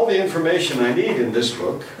gives me all the information I need in this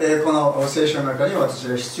book. この聖書の中に私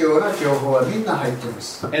が必要な情報はみんな入っていま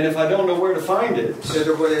す。 And if I don't know where to find it,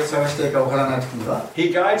 どこで探していいかわからないときには、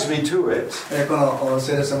 He guides me to it. この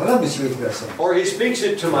聖霊様が導いてください。 Or He speaks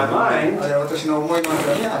it to my mind. 私の思いの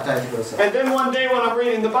中に与えてください。 And then one day when I'm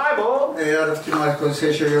reading the Bible, ある時のこの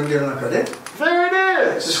聖書を読んでいる中で、 there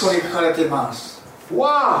it そこ is. に書かれています。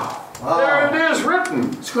 Wow. There it is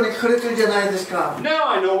written. そこに書かれてるじゃないですか。 Now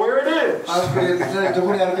I know where it is. あそこでど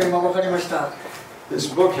こにあるか今分かりました。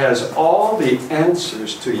 This book has all the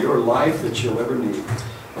answers to your life that you'll ever need.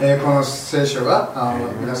 この聖書が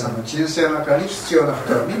皆さんの人生の中に必要なこ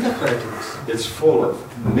とがみんな書かれています。 It's full of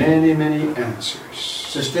many, many answers.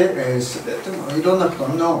 そして全てのいろんなこ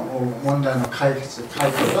との問題の回答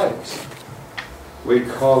があります。 We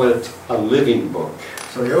call it a living book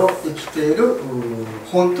それを生きている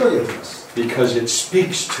本と呼びます。 because it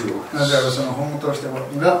speaks to なぜなら us. その本を通して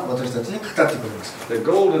が私たちに語ってくれます。 The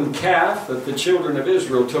golden calf that the children of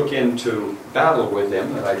Israel took into battle with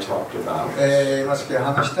them that I talked about. 今先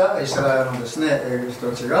話したイスラエルのですね人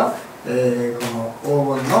たちがこ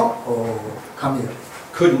の黄金の神を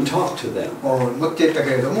Couldn't talk to them. 持っていった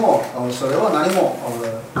けれどもそれは何も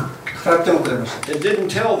語ってもくれました。 It didn't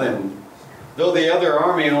tell them, though the other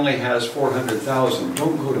army only has 400,000,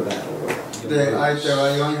 don't go to battle with them. で相手は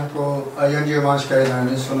40万しかいない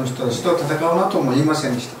のにその人たちと戦うなとも言いませ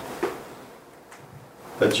んでし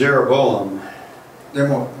た。 But Jeroboam で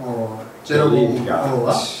もジェロボ王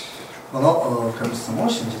はこの神様を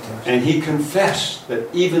信じていました。 and he confessed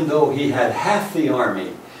that even though he had half the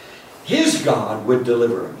army, his God would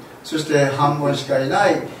deliver him. そして半分しかいな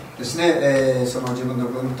いですね、その自分の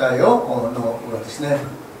軍隊をですね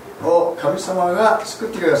神様が救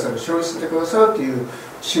ってくださる、勝利してくださるという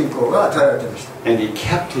信仰が与えられていました。 And he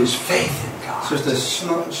kept his faith in God. そしてそ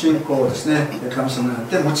の信仰をですね神様にあっ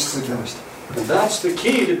て持ち続けました。 And that's the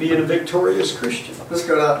key to being a victorious Christian. です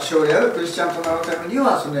から勝利あるクリスチャンとなるために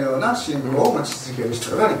はそのような信仰を持ち続ける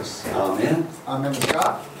必要があります。 Amen. アーメンです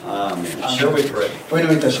か。 Amen. Shall we pray? お祈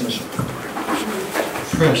りいたしましょう。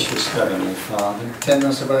 Precious Heavenly Father, 天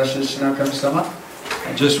の素晴らしい主な神様、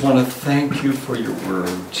 I just want to thank you for your word.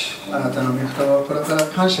 あなたの御言葉をこれから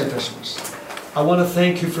感謝いたします。 I want to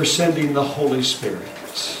thank you for sending the Holy Spirit.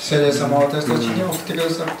 聖霊様を私たちに送ってくだ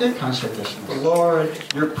さって感謝いたします。 Lord,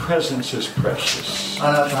 your presence is precious.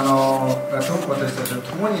 あなたのが私たちと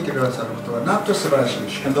共にいてくださることはなんと素晴らしいで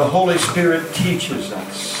しょう。 And the Holy Spirit teaches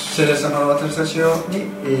us. 聖霊様は私たちに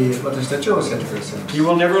私たちを教えてくださいます。 He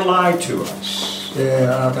will never lie to us.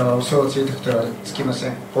 あなたは嘘をついていくことはつきませ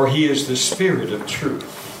ん。 For he is the Spirit of truth.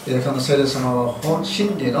 この聖霊様は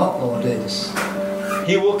真理の霊です。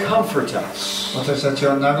 He will comfort us. 私たち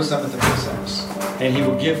を慰めてくださいます。 And he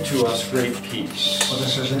will give to us great peace.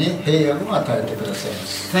 私たちに平安を与えてくださいま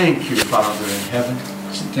す。 Thank you, Father in heaven,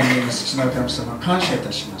 天にいます父なる神様を感謝い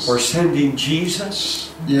たします。 for sending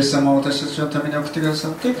Jesus, イエス様を私たちのために送ってくださ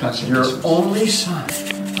って感謝い your たします。 only Son,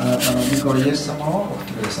 あなたの御子イエス様を送っ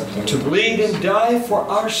てくださって to bleed and die for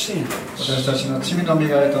our sins, 私たちの罪の身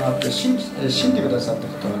代わりとなって死んでくださった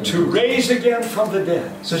ことを to raise again from the dead,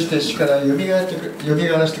 そして死からよみがえ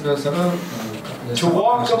らせてくださる to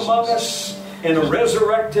walk among us in a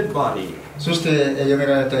resurrected body. そしてよみ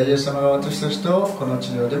がえったイエス様が私たちとこの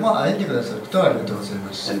地上でも歩んでくださることをありがとうござい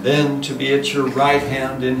ます。 And then to be at your right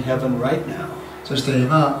hand in heaven right now. そして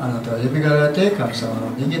今あなたはよみがえられて神様の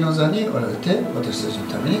右の座におられて私たちの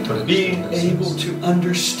ために取り組ん Being でくださいま able す。 to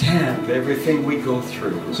understand everything we go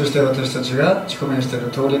through. そして私たちが直面している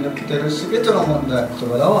通り抜けている全ての問題事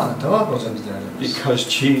柄をあなたはご存知であります。 Because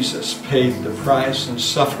Jesus paid the price and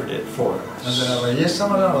suffered it for なぜ us. ならばイエス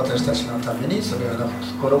様が私たちのためにそのような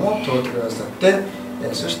心も通ってくださって、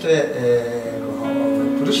そして、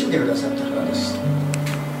苦しんでくださったからです。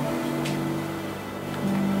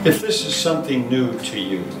 If this is something new to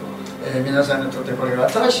you, 皆さんにとってこれが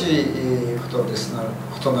新しいこ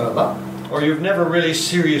とならば、 or you've never really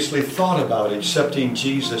seriously thought about accepting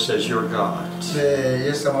Jesus as your God, イ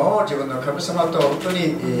エス様を自分の神様と本当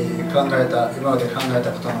に今まで考え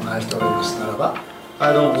たことのない人がいますならば、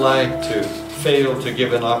 I don't like to fail to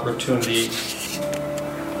give an opportunity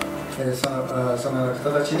そのような方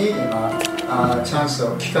たちに今チャンス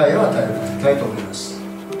を機会を与えたいと思います。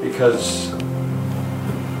 because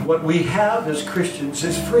what we have as Christians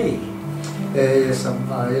is free. イエス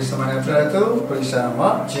様に与えられたクリスチャン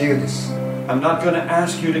は自由です。 I'm not going to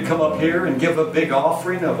ask you to come up here and give a big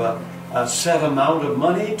offering of a set amount of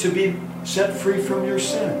money to be set free from your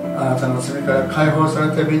sin. あなたの罪から解放され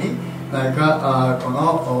るために何かこ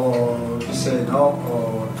の犠牲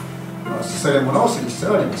の捧げ物をする必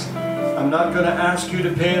要はありません。I'm not going to ask you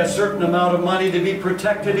to pay a certain amount of money to be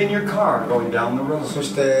protected in your car going down the road. そ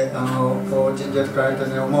して神社とかあれ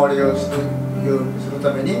にお守りをする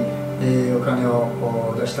ために、お金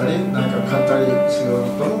を出したり何か買ったりする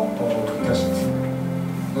ことも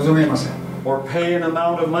望めません。 Or pay an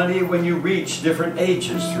amount of money when you reach different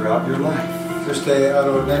ages throughout your life. そして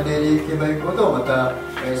年齢に行けば行くほどまた、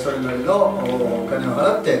それなりのお金を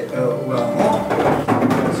払って不安を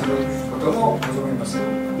することも望めませ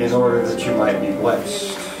ん。 In order that you might be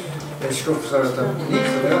blessed. 祝福されたために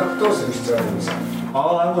それはどうする必要はありません。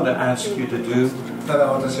 All I want to ask you to do ただ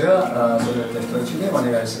私がそういった人たちにお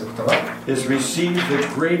願いすることは is receive the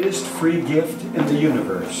greatest free gift in the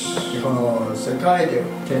universe. この世界で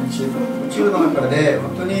天地宇宙の中で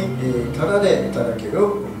本当にただでいただける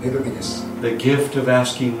恵みです。 The gift of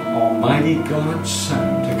asking Almighty God's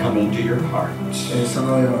Son to come into your heart. そ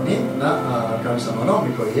のように神様の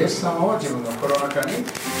御子イエス様を自分の心の中に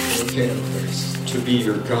受け入れることです。 To be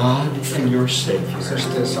your God and your Savior. そし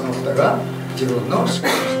てその方が自分の救い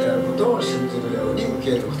主であることを信じるように受け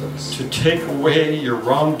入れることです。 To take away your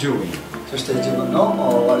wrongdoing. そして自分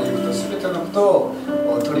の悪いことすべてのことを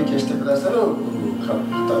取り消してくださる方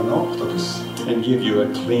のことです。 And give you a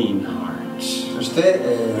clean heart. そして、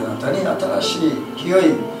あなたに新しい清い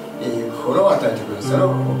心を与えてくださるお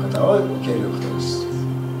方を受け入れることです。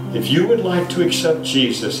 If you would like to accept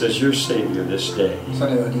Jesus as your Savior this day, そ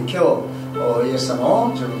のように今日イエス様を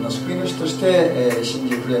自分の救い主として、信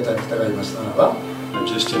じてくれた方がいますならば、 I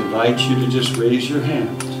just invite you to just raise your hand.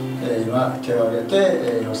 今手を挙げ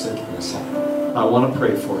て、寄せてください。 I want to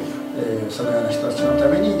pray for you. そのような人たちのた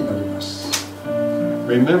めに祈ります。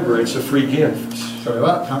 Remember, it's a free gift. それ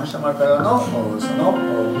は神様からのその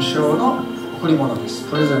無償の贈り物です。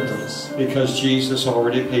プレゼントです。 Because Jesus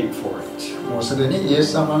already paid for it. もうすでにイエ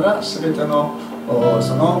ス様が全ての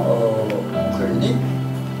その贈りに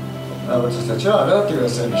私たちは払ってくだ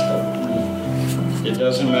さいました。 It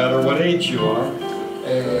doesn't matter what age you are.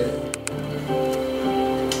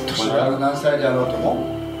 年が何歳であろうとも、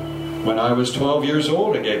 When I was 12 years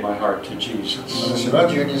old, I gave my heart to Jesus. 私は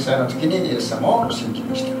12歳の時にイエス様を信じ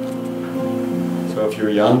ました。 So if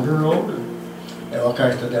you're younger or older, 若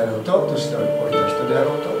い人であろうと、年を超えた人であ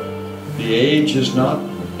ろうと、 the age is not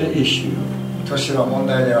the issue. 年は問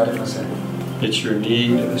題ではありません。 It's your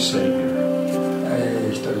need of a Savior.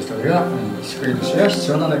 一人一人が救い主が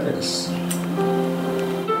必要なだけです。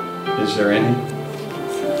 Is there any?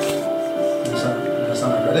 皆さん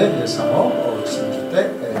の中でイエス様を信じて受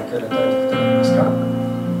け入れたい方がいますか？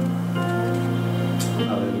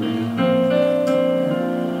 Hallelujah.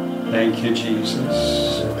 Thank you,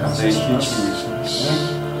 Jesus. Thank you, Jesus.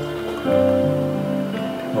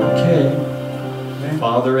 Okay.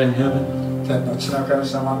 Father in heaven, 天の地の神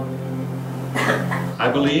様、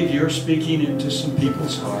 I believe you're speaking into some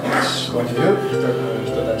people's hearts. ここにいる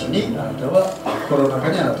人たちにあなたは心の中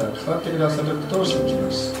にあなたが関わってくださることを信じ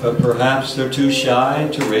ます。 But perhaps they're too shy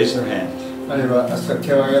to raise their hand. あるいは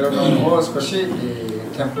手を挙げるのを少し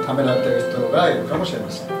ためらっている人がいるかもしれ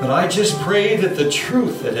ません。 But I just pray that the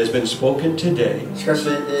truth that has been spoken today しかし、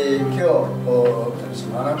今日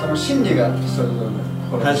あなたの真理がそれぞれの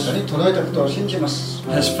心の人に届いたことを信じます。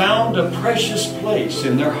 has found a precious place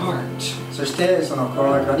in their heart. そしてその心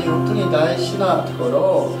の中に本当に大事なところ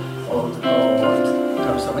を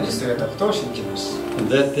神様に据えたことを信じます。 And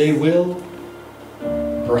that they will,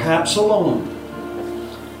 perhaps alone,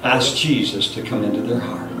 ask Jesus to come into their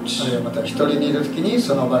hearts. あるいはまた一人にいるときに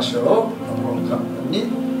その場所をに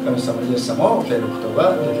神様イエス様を受けること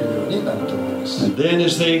ができるようになると思います。 And then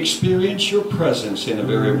as they experience your presence in a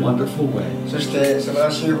very wonderful way, そして素晴ら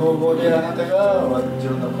しい方法であなたが自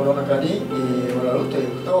分の心の中におられるという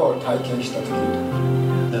ことを体験したときに、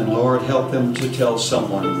 then Lord help them to tell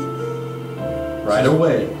someone right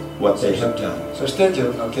away what they have done. そして自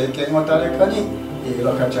分の経験を誰かに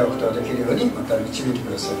分かち合うことができるようにまた導いて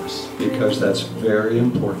くださいます。 Because that's very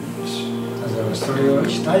important なぜならそれを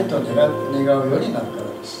したいと願うようになるから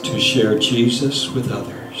です。 to share Jesus with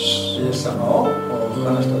others. イエス様を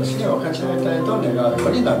他の人たちに分かち合いたいと願うよ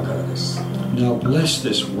うになるからです。 Now bless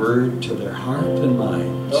this word to their heart and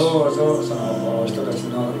mind. どうぞその人たち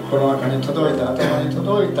の心の中に届いた、頭に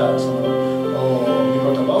届いたその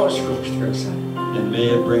御言葉を祝福してください。 And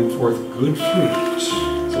may it bring forth good fruit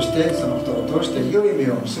そしてそのことを通して良い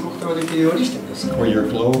実を結ぶことができるようにしてください。 for your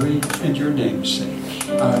glory and your name's sake.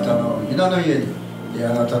 あなたの皆の家に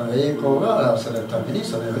あなたの栄光が表されるために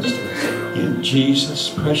そのようにしてください。 In Jesus'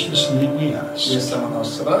 precious name we イエ ask. ス様の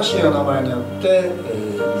素晴らしいお名前によって、御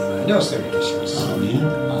前にお捧げいたします。Amen.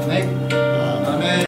 アーメン。